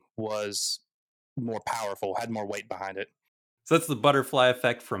ending was more powerful, had more weight behind it. So that's The Butterfly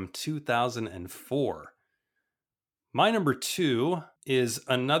Effect from 2004. My number 2 is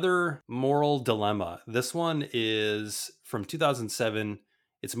another moral dilemma. This one is from 2007.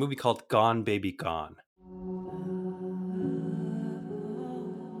 It's a movie called Gone Baby Gone.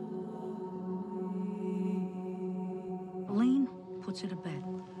 Elaine puts her to bed.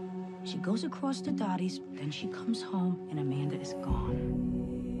 She goes across to Dottie's, then she comes home and Amanda is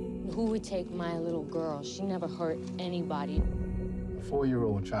gone. Who would take my little girl? She never hurt anybody. A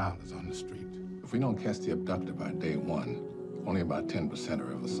 4-year-old child is on the street. If we don't catch the abductor by day 1, only about 10%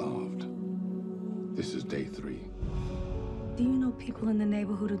 are ever solved. This is day 3. Do you know people in the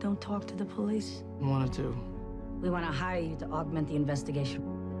neighborhood who don't talk to the police? 1 or 2. We want to hire you to augment the investigation.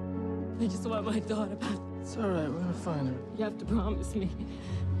 I just want my daughter back. It's all right. We're gonna find her. You have to promise me.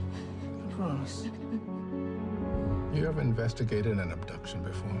 I promise. You ever investigated an abduction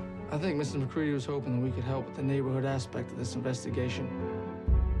before? I think Mrs. McCready was hoping that we could help with the neighborhood aspect of this investigation.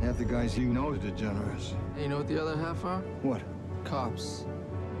 Half the guys you know is degenerates. And you know what the other half are? What? Cops.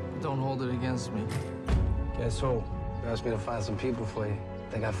 But don't hold it against me. Guess who? You asked me to find some people for you.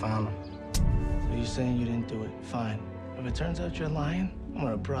 I think I found them. So you're saying you didn't do it? Fine. If it turns out you're lying, I'm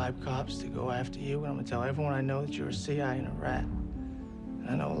gonna bribe cops to go after you, and I'm gonna tell everyone I know that you're a CI and a rat. And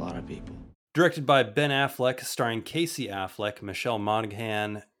I know a lot of people. Directed by Ben Affleck, starring Casey Affleck, Michelle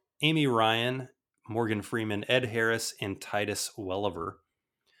Monaghan, Amy Ryan, Morgan Freeman, Ed Harris, and Titus Welliver.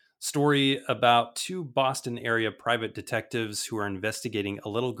 Story about 2 Boston area private detectives who are investigating a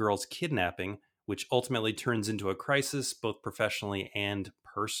little girl's kidnapping, which ultimately turns into a crisis both professionally and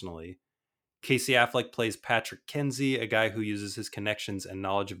personally. Casey Affleck plays Patrick Kenzie, a guy who uses his connections and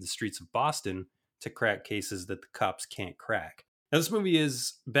knowledge of the streets of Boston to crack cases that the cops can't crack. Now, this movie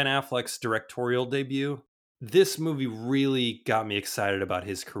is Ben Affleck's directorial debut. This movie really got me excited about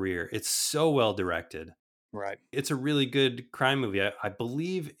his career. It's so well directed. Right. It's a really good crime movie. I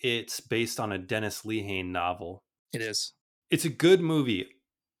believe it's based on a Dennis Lehane novel. It is. It's a good movie.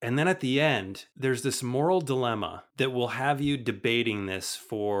 And then at the end, there's this moral dilemma that will have you debating this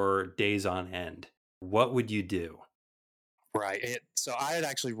for days on end. What would you do? Right. So I had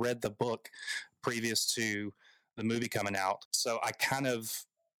actually read the book previous to the movie coming out. So I kind of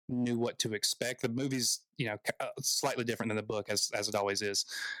knew what to expect. The movie's, slightly different than the book, as it always is.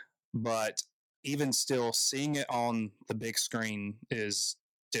 But even still, seeing it on the big screen is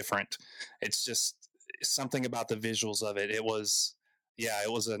different. It's just something about the visuals of it. It was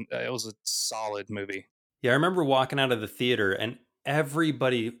a solid movie. Yeah, I remember walking out of the theater, and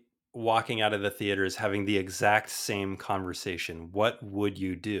everybody walking out of the theater is having the exact same conversation. What would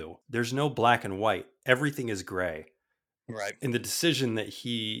you do? There's no black and white. Everything is gray. Right. And the decision that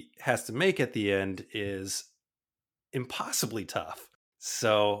he has to make at the end is impossibly tough.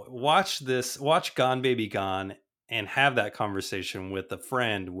 So watch Gone Baby Gone and have that conversation with a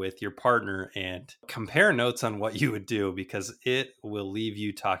friend, with your partner, and compare notes on what you would do, because it will leave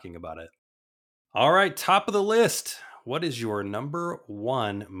you talking about it. All right, top of the list. What is your number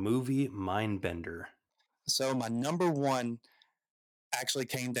 1 movie mindbender? So my number 1 actually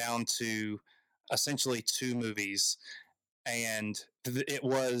came down to essentially 2 movies. And it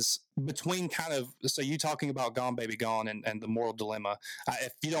was between so you talking about Gone Baby Gone and the moral dilemma.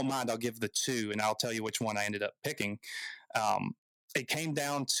 If you don't mind, I'll give the 2 and I'll tell you which one I ended up picking. It came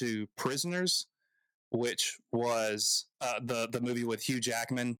down to Prisoners, which was the movie with Hugh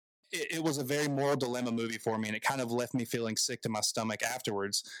Jackman. It was a very moral dilemma movie for me, and it kind of left me feeling sick to my stomach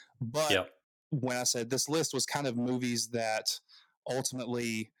afterwards. But when I said this list was kind of movies that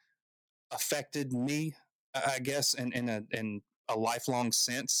ultimately affected me, I guess, in a lifelong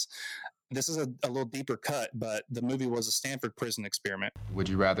sense. This is a little deeper cut, but the movie was a Stanford Prison Experiment. Would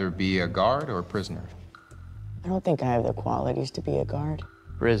you rather be a guard or a prisoner? I don't think I have the qualities to be a guard.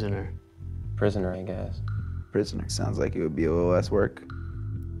 Prisoner. Prisoner, I guess. Prisoner. Sounds like it would be a little less work.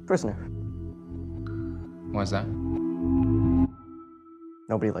 Prisoner. Why's that?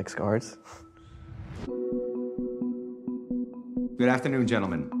 Nobody likes guards. Good afternoon,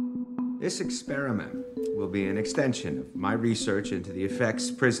 gentlemen. This experiment will be an extension of my research into the effects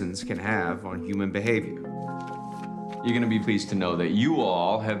prisons can have on human behavior. You're going to be pleased to know that you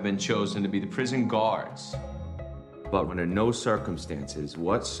all have been chosen to be the prison guards. But under no circumstances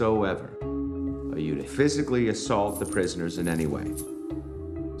whatsoever are you to physically assault the prisoners in any way.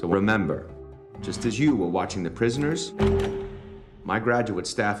 So remember, just as you were watching the prisoners, my graduate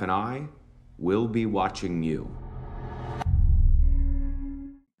staff and I will be watching you.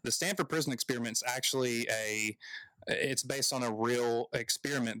 The Stanford Prison Experiment's actually it's based on a real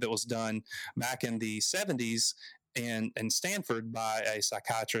experiment that was done back in the 70s in Stanford by a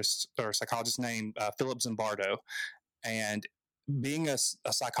psychiatrist or psychologist named Philip Zimbardo. And being a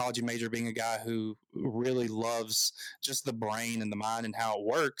psychology major, being a guy who really loves just the brain and the mind and how it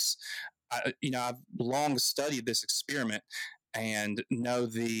works, I've long studied this experiment and know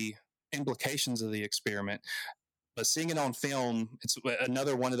the implications of the experiment. But seeing it on film, it's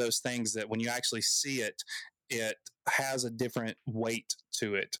another one of those things that when you actually see it, it has a different weight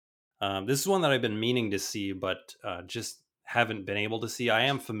to it. This is one that I've been meaning to see, but just haven't been able to see. I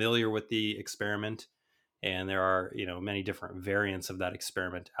am familiar with the experiment, and there are, many different variants of that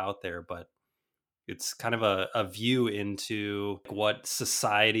experiment out there, but it's kind of a view into what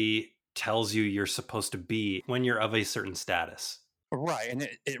society tells you you're supposed to be when you're of a certain status. Right. And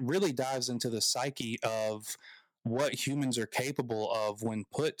it really dives into the psyche of what humans are capable of when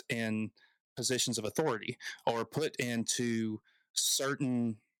put in positions of authority or put into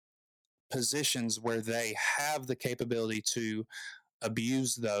certain positions where they have the capability to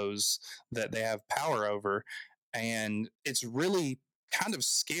abuse those that they have power over. And it's really kind of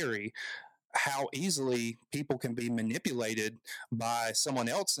scary how easily people can be manipulated by someone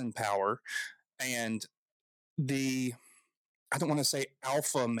else in power. And I don't want to say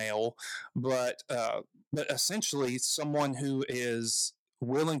alpha male, but essentially someone who is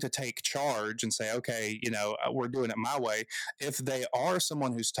willing to take charge and say, okay, we're doing it my way. If they are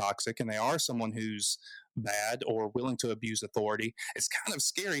someone who's toxic and they are someone who's bad or willing to abuse authority, it's kind of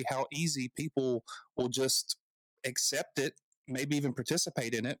scary how easy people will just accept it, maybe even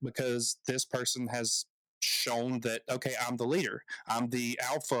participate in it, because this person has shown that, okay, I'm the leader, I'm the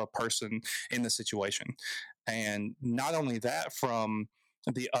alpha person in the situation. And not only that, from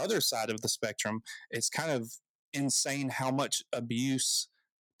the other side of the spectrum, it's kind of insane how much abuse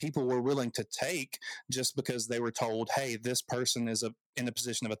people were willing to take just because they were told, hey, this person is in a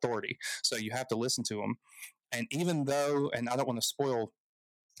position of authority, so you have to listen to them. And even though, and I don't want to spoil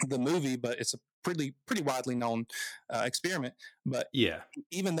the movie, but it's a pretty widely known experiment. But yeah,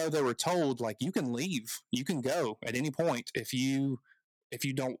 even though they were told, like, you can leave, you can go at any point if you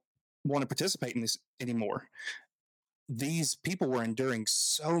don't want to participate in this anymore, these people were enduring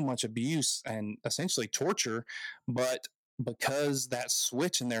so much abuse and essentially torture. But because that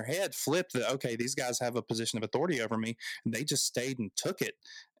switch in their head flipped, that, okay, these guys have a position of authority over me, and they just stayed and took it.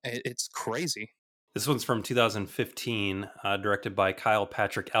 It's crazy. This one's from 2015, directed by Kyle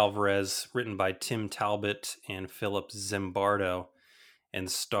Patrick Alvarez, written by Tim Talbot and Philip Zimbardo,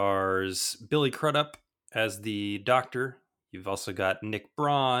 and stars Billy Crudup as the doctor. You've also got Nick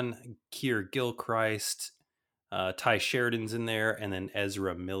Braun, Keir Gilchrist, Ty Sheridan's in there, and then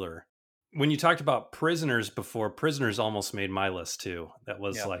Ezra Miller. When you talked about Prisoners before, Prisoners almost made my list too. That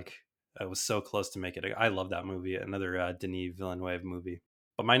was I was so close to make it. I love that movie, another Denis Villeneuve movie.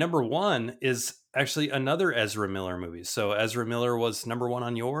 But my number one is actually another Ezra Miller movie. So Ezra Miller was number one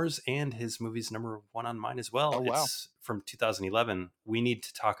on yours, and his movie's number one on mine as well. Oh, wow. It's from 2011. We Need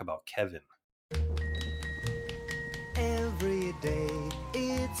to Talk About Kevin. Every day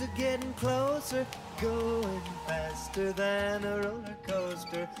it's getting closer, going faster than a roller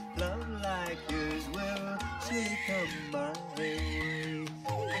coaster. Love like yours will surely come my way.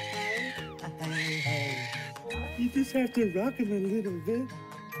 You just have to rock him a little bit.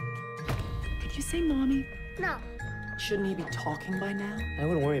 Did you say mommy? No. Shouldn't he be talking by now? I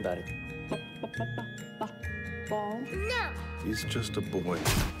wouldn't worry about it. Ball? No. He's just a boy.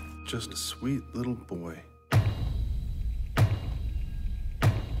 Just a sweet little boy.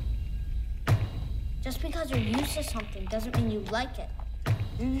 Just because you're used to something doesn't mean you like it.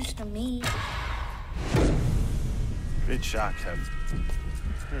 You're used to me. Great shot, Kevin.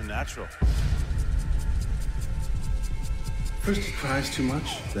 You're natural. First he cries too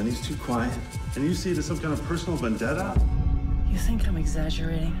much, then he's too quiet. And you see it as some kind of personal vendetta? You think I'm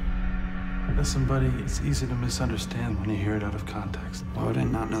exaggerating? Listen, buddy, it's easy to misunderstand when you hear it out of context. Why would I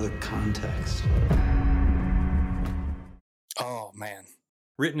not know the context? Oh, man.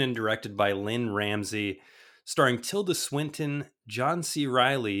 Written and directed by Lynn Ramsey, starring Tilda Swinton, John C.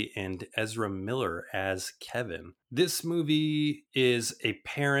 Reilly, and Ezra Miller as Kevin. This movie is a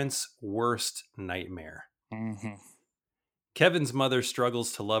parent's worst nightmare. Mm-hmm. Kevin's mother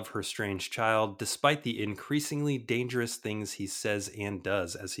struggles to love her strange child, despite the increasingly dangerous things he says and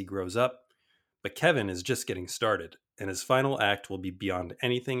does as he grows up. But Kevin is just getting started, and his final act will be beyond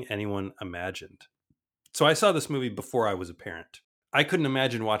anything anyone imagined. So I saw this movie before I was a parent. I couldn't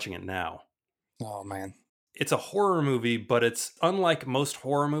imagine watching it now. Oh, man. It's a horror movie, but it's unlike most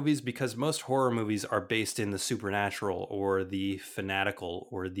horror movies because most horror movies are based in the supernatural or the fanatical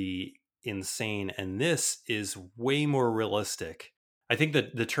or the insane, and this is way more realistic. I think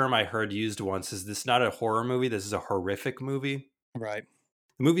that the term I heard used once is, this not a horror movie, this is a horrific movie. Right.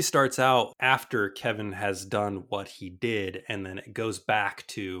 The movie starts out after Kevin has done what he did, and then it goes back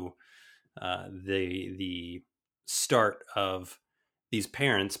to the start of these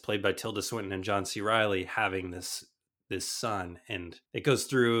parents, played by Tilda Swinton and John C. Reilly, having this son, and it goes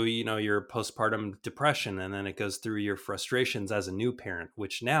through, you know, your postpartum depression, and then it goes through your frustrations as a new parent,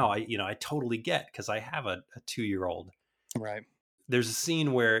 which now I totally get, because I have a 2-year-old. Right. There's a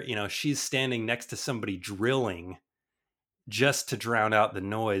scene where, you know, she's standing next to somebody drilling just to drown out the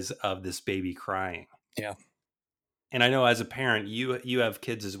noise of this baby crying. Yeah. And I know as a parent, you have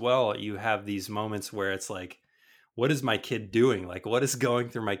kids as well. You have these moments where it's like, what is my kid doing? Like, what is going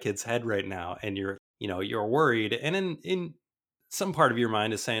through my kid's head right now? And you're worried. And in some part of your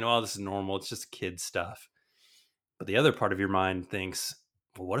mind is saying, oh, this is normal. It's just kid stuff. But the other part of your mind thinks,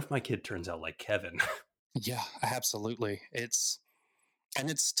 well, what if my kid turns out like Kevin? Yeah, absolutely. It's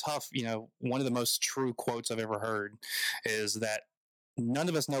tough. You know, one of the most true quotes I've ever heard is that none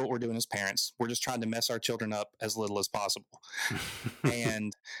of us know what we're doing as parents. We're just trying to mess our children up as little as possible.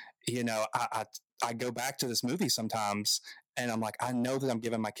 And, you know, I go back to this movie sometimes and I'm like, I know that I'm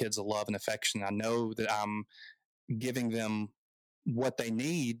giving my kids a love and affection. I know that I'm giving them what they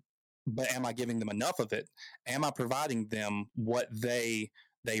need, but am I giving them enough of it? Am I providing them what they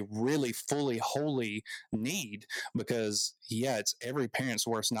really fully, wholly need? Because yeah, it's every parent's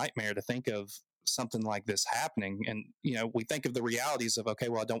worst nightmare to think of something like this happening. And, you know, we think of the realities of, okay,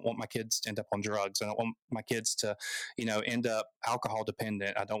 well, I don't want my kids to end up on drugs. I don't want my kids to, you know, end up alcohol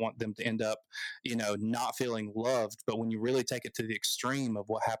dependent. I don't want them to end up, you know, not feeling loved. But when you really take it to the extreme of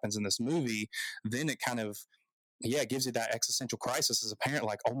what happens in this movie, then it kind of, it gives you that existential crisis as a parent,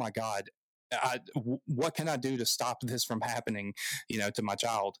 like, oh my God, what can I do to stop this from happening, you know, to my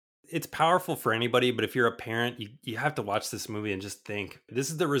child? It's powerful for anybody, but if you're a parent, you have to watch this movie and just think, this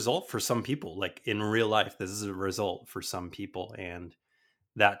is the result for some people. Like in real life, this is a result for some people. And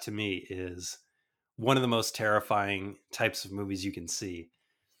that to me is one of the most terrifying types of movies you can see.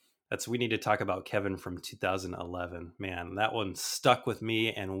 We need to talk about Kevin from 2011. Man, that one stuck with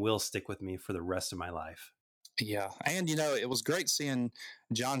me and will stick with me for the rest of my life. Yeah. And, you know, it was great seeing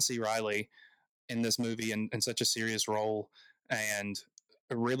John C. Reilly in this movie in such a serious role and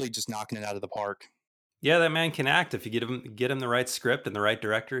really just knocking it out of the park. Yeah, that man can act. If you get him the right script and the right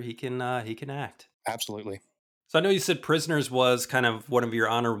director, he can act. Absolutely. So I know you said Prisoners was kind of one of your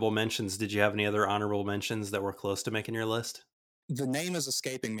honorable mentions. Did you have any other honorable mentions that were close to making your list? The name is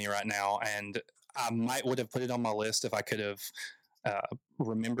escaping me right now, and I would have put it on my list if I could have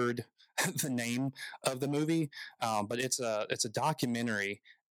remembered the name of the movie. But it's a documentary,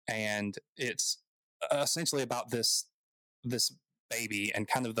 and it's essentially about this baby and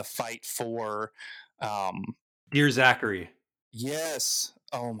kind of the fight for Dear Zachary. Yes.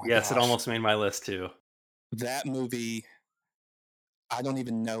 Oh my Yes, gosh. it almost made my list too. That movie, I don't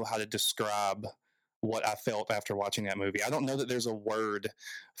even know how to describe what I felt after watching that movie. I don't know that there's a word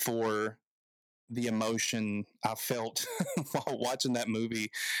for the emotion I felt while watching that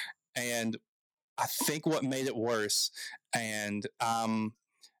movie. And I think what made it worse, and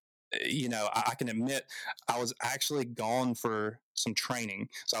you know, I can admit I was actually gone for some training.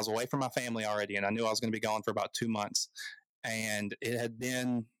 So I was away from my family already, and I knew I was going to be gone for about 2 months. And it had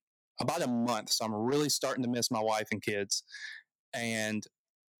been about a month. So I'm really starting to miss my wife and kids. And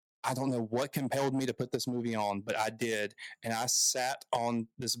I don't know what compelled me to put this movie on, but I did. And I sat on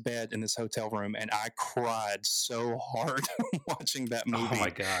this bed in this hotel room and I cried so hard watching that movie. Oh my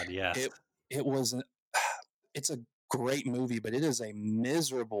God, yes. It was, it's a great movie, but it is a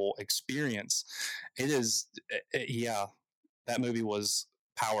miserable experience. That movie was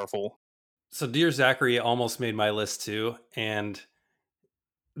powerful. So Dear Zachary almost made my list too. And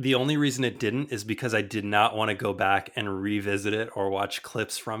the only reason it didn't is because I did not want to go back and revisit it or watch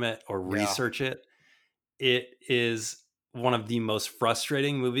clips from it or research it. It is one of the most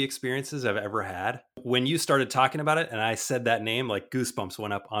frustrating movie experiences I've ever had. When you started talking about it and I said that name, like goosebumps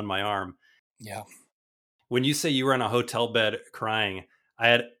went up on my arm. Yeah. When you say you were on a hotel bed crying, I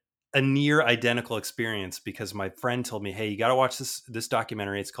had a near identical experience because my friend told me, hey, you got to watch this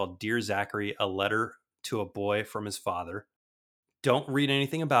documentary. It's called Dear Zachary, A Letter to a Boy from His Father. Don't read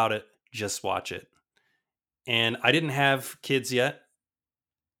anything about it. Just watch it. And I didn't have kids yet.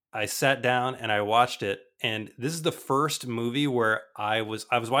 I sat down and I watched it. And this is the first movie where I was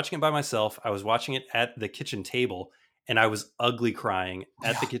watching it by myself. I was watching it at the kitchen table and I was ugly crying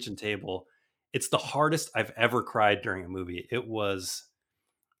at the kitchen table. It's the hardest I've ever cried during a movie. It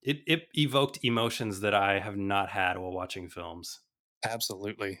evoked emotions that I have not had while watching films.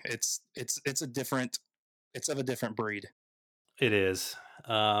 Absolutely. It's of a different breed. It is.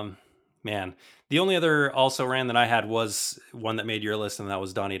 Man, the only other also ran that I had was one that made your list, and that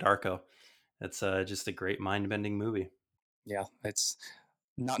was Donnie Darko. It's just a great mind-bending movie. Yeah, it's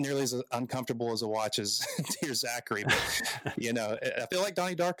not nearly as uncomfortable as a watch as Dear Zachary, but I feel like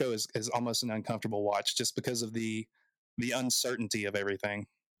Donnie Darko is almost an uncomfortable watch just because of the uncertainty of everything.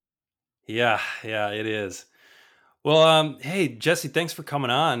 Yeah, it is. Well, hey Jesse, thanks for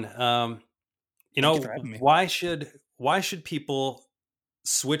coming on. Thank you for having me. why should people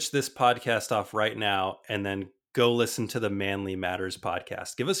switch this podcast off right now and then go listen to the Manly Matters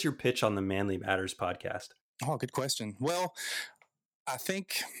podcast? Give us your pitch on the Manly Matters podcast. Oh, good question. Well, I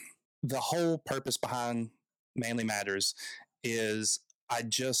think the whole purpose behind Manly Matters is I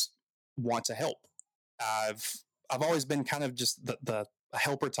just want to help. I've always been kind of just the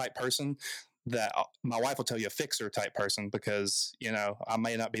helper type person that my wife will tell you a fixer type person, because I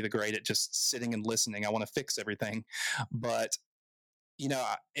may not be the great at just sitting and listening. I want to fix everything, but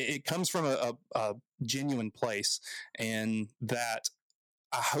it comes from a genuine place, and that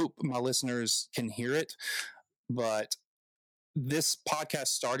I hope my listeners can hear it. But this podcast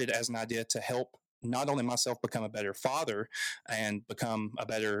started as an idea to help not only myself become a better father and become a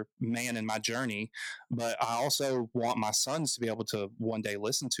better man in my journey, but I also want my sons to be able to one day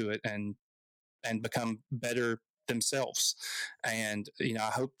listen to it and become better themselves. And,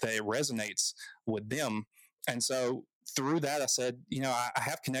 I hope that it resonates with them. And so through that, I said, I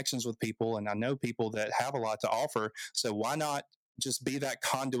have connections with people and I know people that have a lot to offer. So why not just be that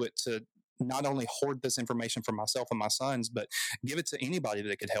conduit to not only hoard this information for myself and my sons, but give it to anybody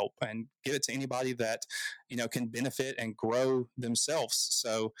that could help, and give it to anybody that, can benefit and grow themselves.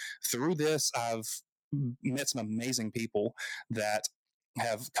 So through this, I've met some amazing people that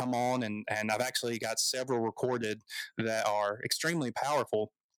have come on, and I've actually got several recorded that are extremely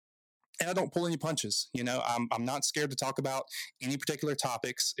powerful. And I don't pull any punches. I'm not scared to talk about any particular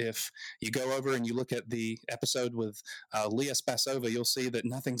topics. If you go over and you look at the episode with Leah Spasova, you'll see that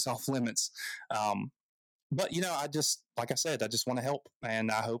nothing's off limits. But like I said, I just want to help, and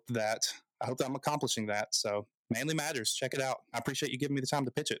I hope that I'm accomplishing that. So Manly Matters, check it out. I appreciate you giving me the time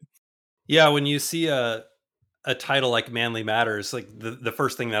to pitch it. Yeah, when you see a title like Manly Matters, like the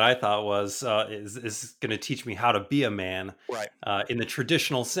first thing that I thought was, is going to teach me how to be a man, right? In the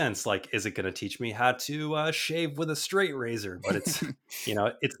traditional sense, like, is it going to teach me how to shave with a straight razor? But it's,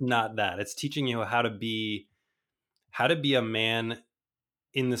 it's not that. It's teaching you how to be a man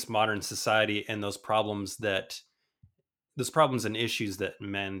in this modern society, and those problems and issues that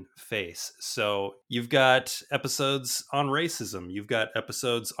men face. So you've got episodes on racism, you've got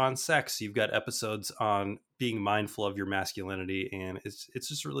episodes on sex, you've got episodes on being mindful of your masculinity, and it's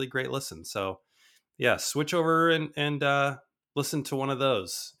just a really great listen. So yeah, switch over and listen to one of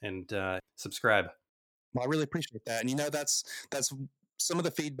those, and subscribe. Well, I really appreciate that. And that's some of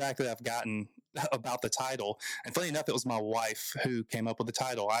the feedback that I've gotten about the title. And funny enough, it was my wife who came up with the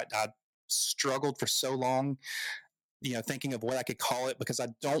title. I struggled for so long, thinking of what I could call it, because I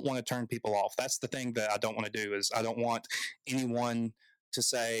don't want to turn people off. That's the thing that I don't want to do, is I don't want anyone to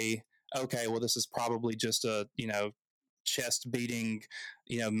say, okay, well, this is probably just a, chest beating,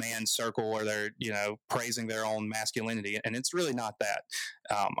 man circle, or they're, praising their own masculinity. And it's really not that.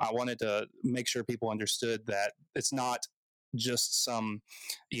 I wanted to make sure people understood that it's not just some,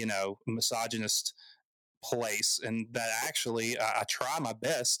 misogynist place, and that actually I try my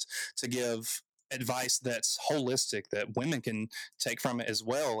best to give advice that's holistic, that women can take from it as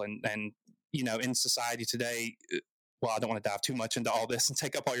well. And in society today, well, I don't want to dive too much into all this and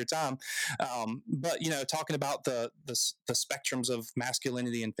take up all your time, but talking about the spectrums of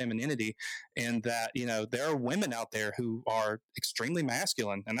masculinity and femininity, and that there are women out there who are extremely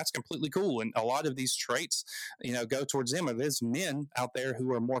masculine, and that's completely cool. And a lot of these traits, go towards them. Or there's men out there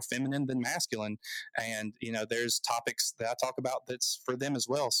who are more feminine than masculine, and there's topics that I talk about that's for them as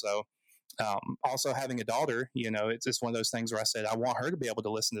well. So. Also having a daughter, it's just one of those things where I said, I want her to be able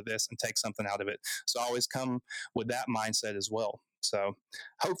to listen to this and take something out of it. So I always come with that mindset as well. So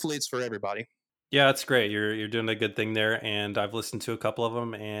hopefully it's for everybody. Yeah, that's great. You're doing a good thing there. And I've listened to a couple of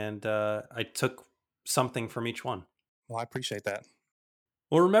them, and I took something from each one. Well, I appreciate that.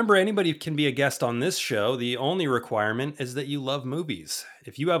 Well, remember, anybody can be a guest on this show. The only requirement is that you love movies.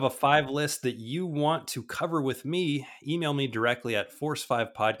 If you have a 5 list that you want to cover with me, email me directly at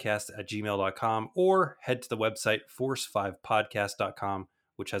force5podcast@gmail.com, or head to the website force5podcast.com,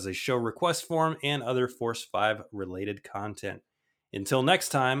 which has a show request form and other Force 5 related content. Until next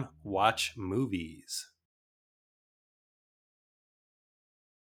time, watch movies.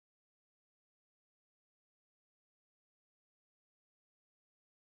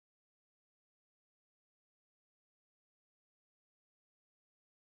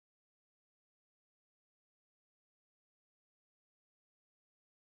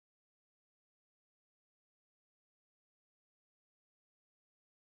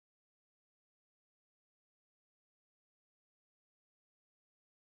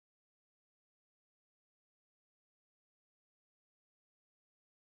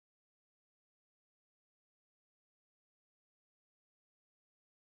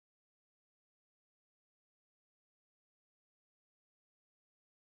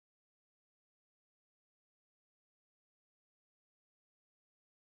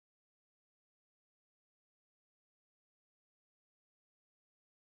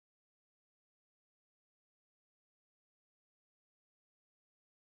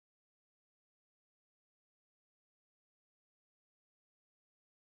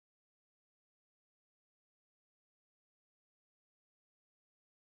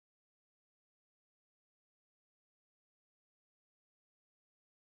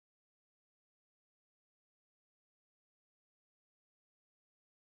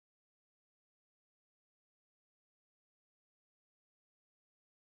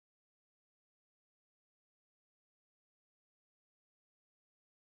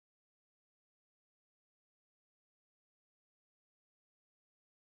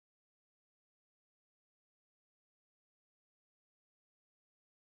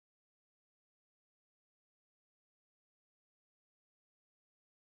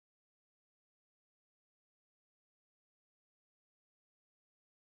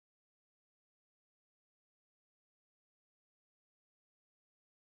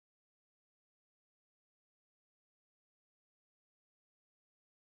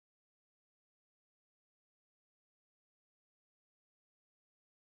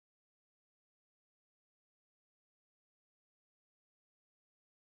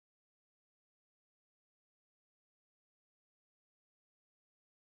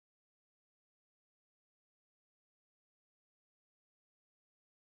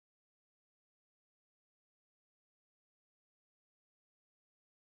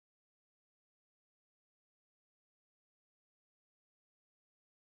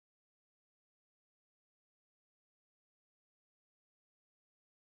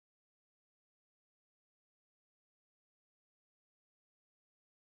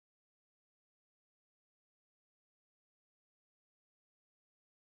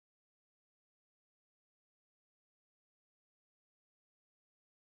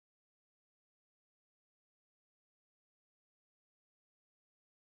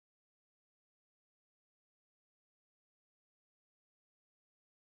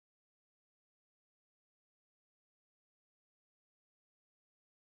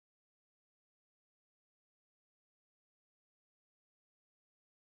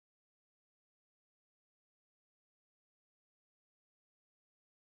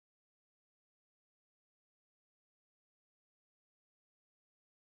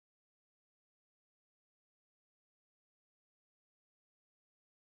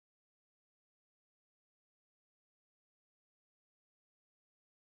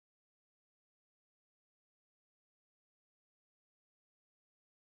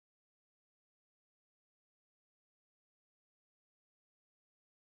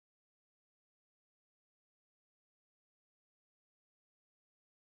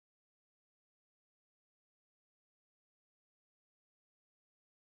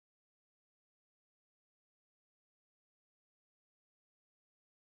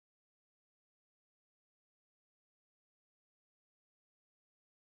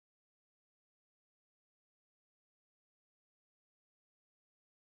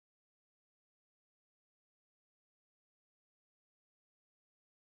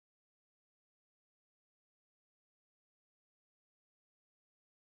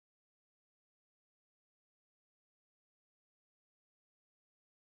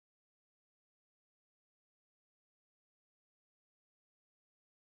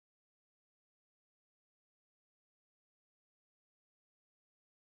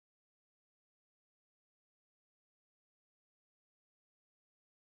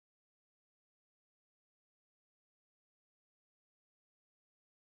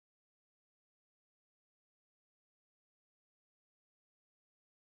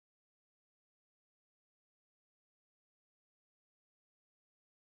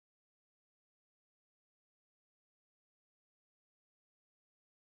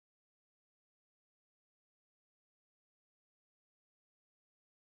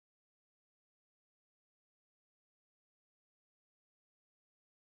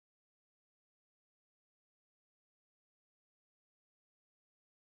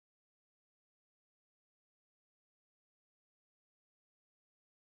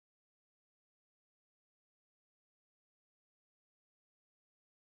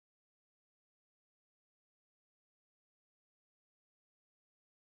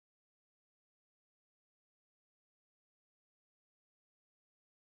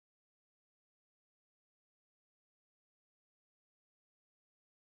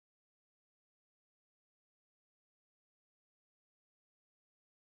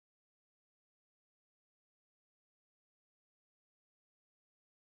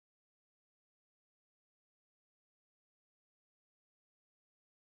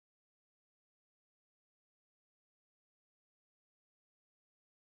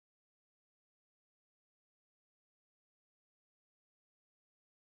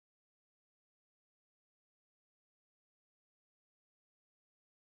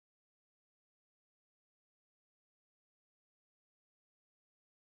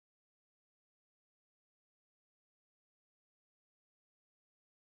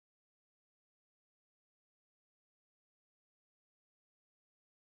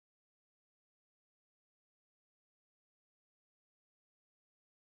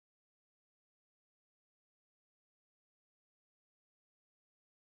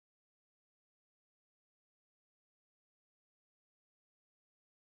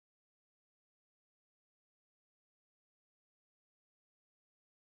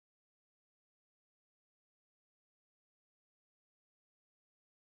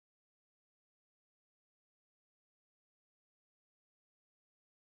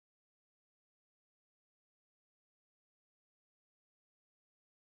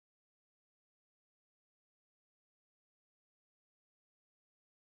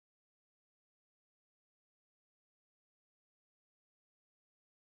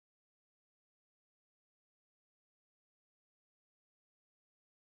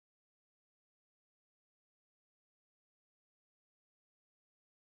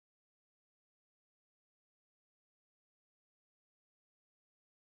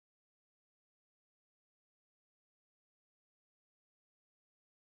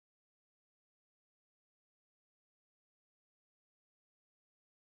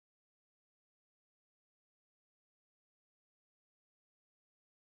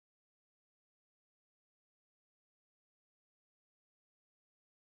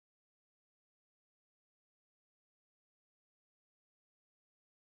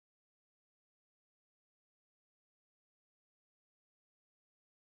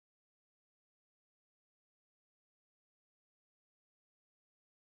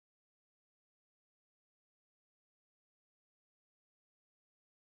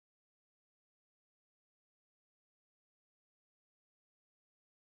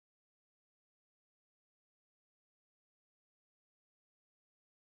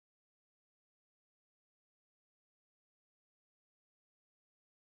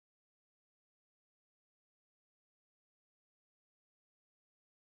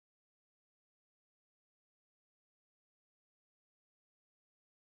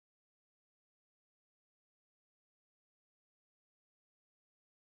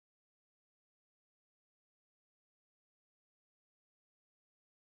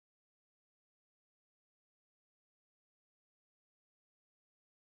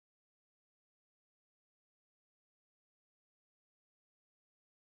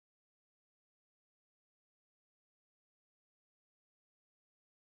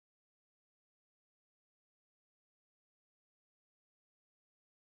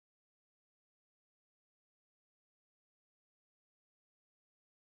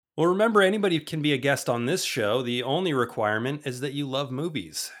 Well, remember, anybody can be a guest on this show. The only requirement is that you love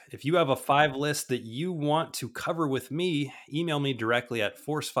movies. If you have a 5 list that you want to cover with me, email me directly at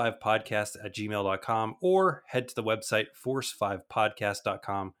force5podcast@gmail.com or head to the website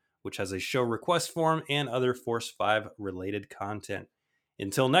force5podcast.com, which has a show request form and other Force 5 related content.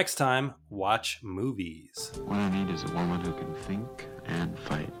 Until next time, watch movies. What I need is a woman who can think and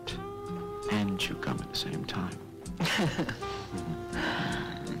fight and chew gum at the same time.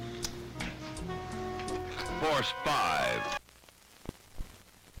 Force 5.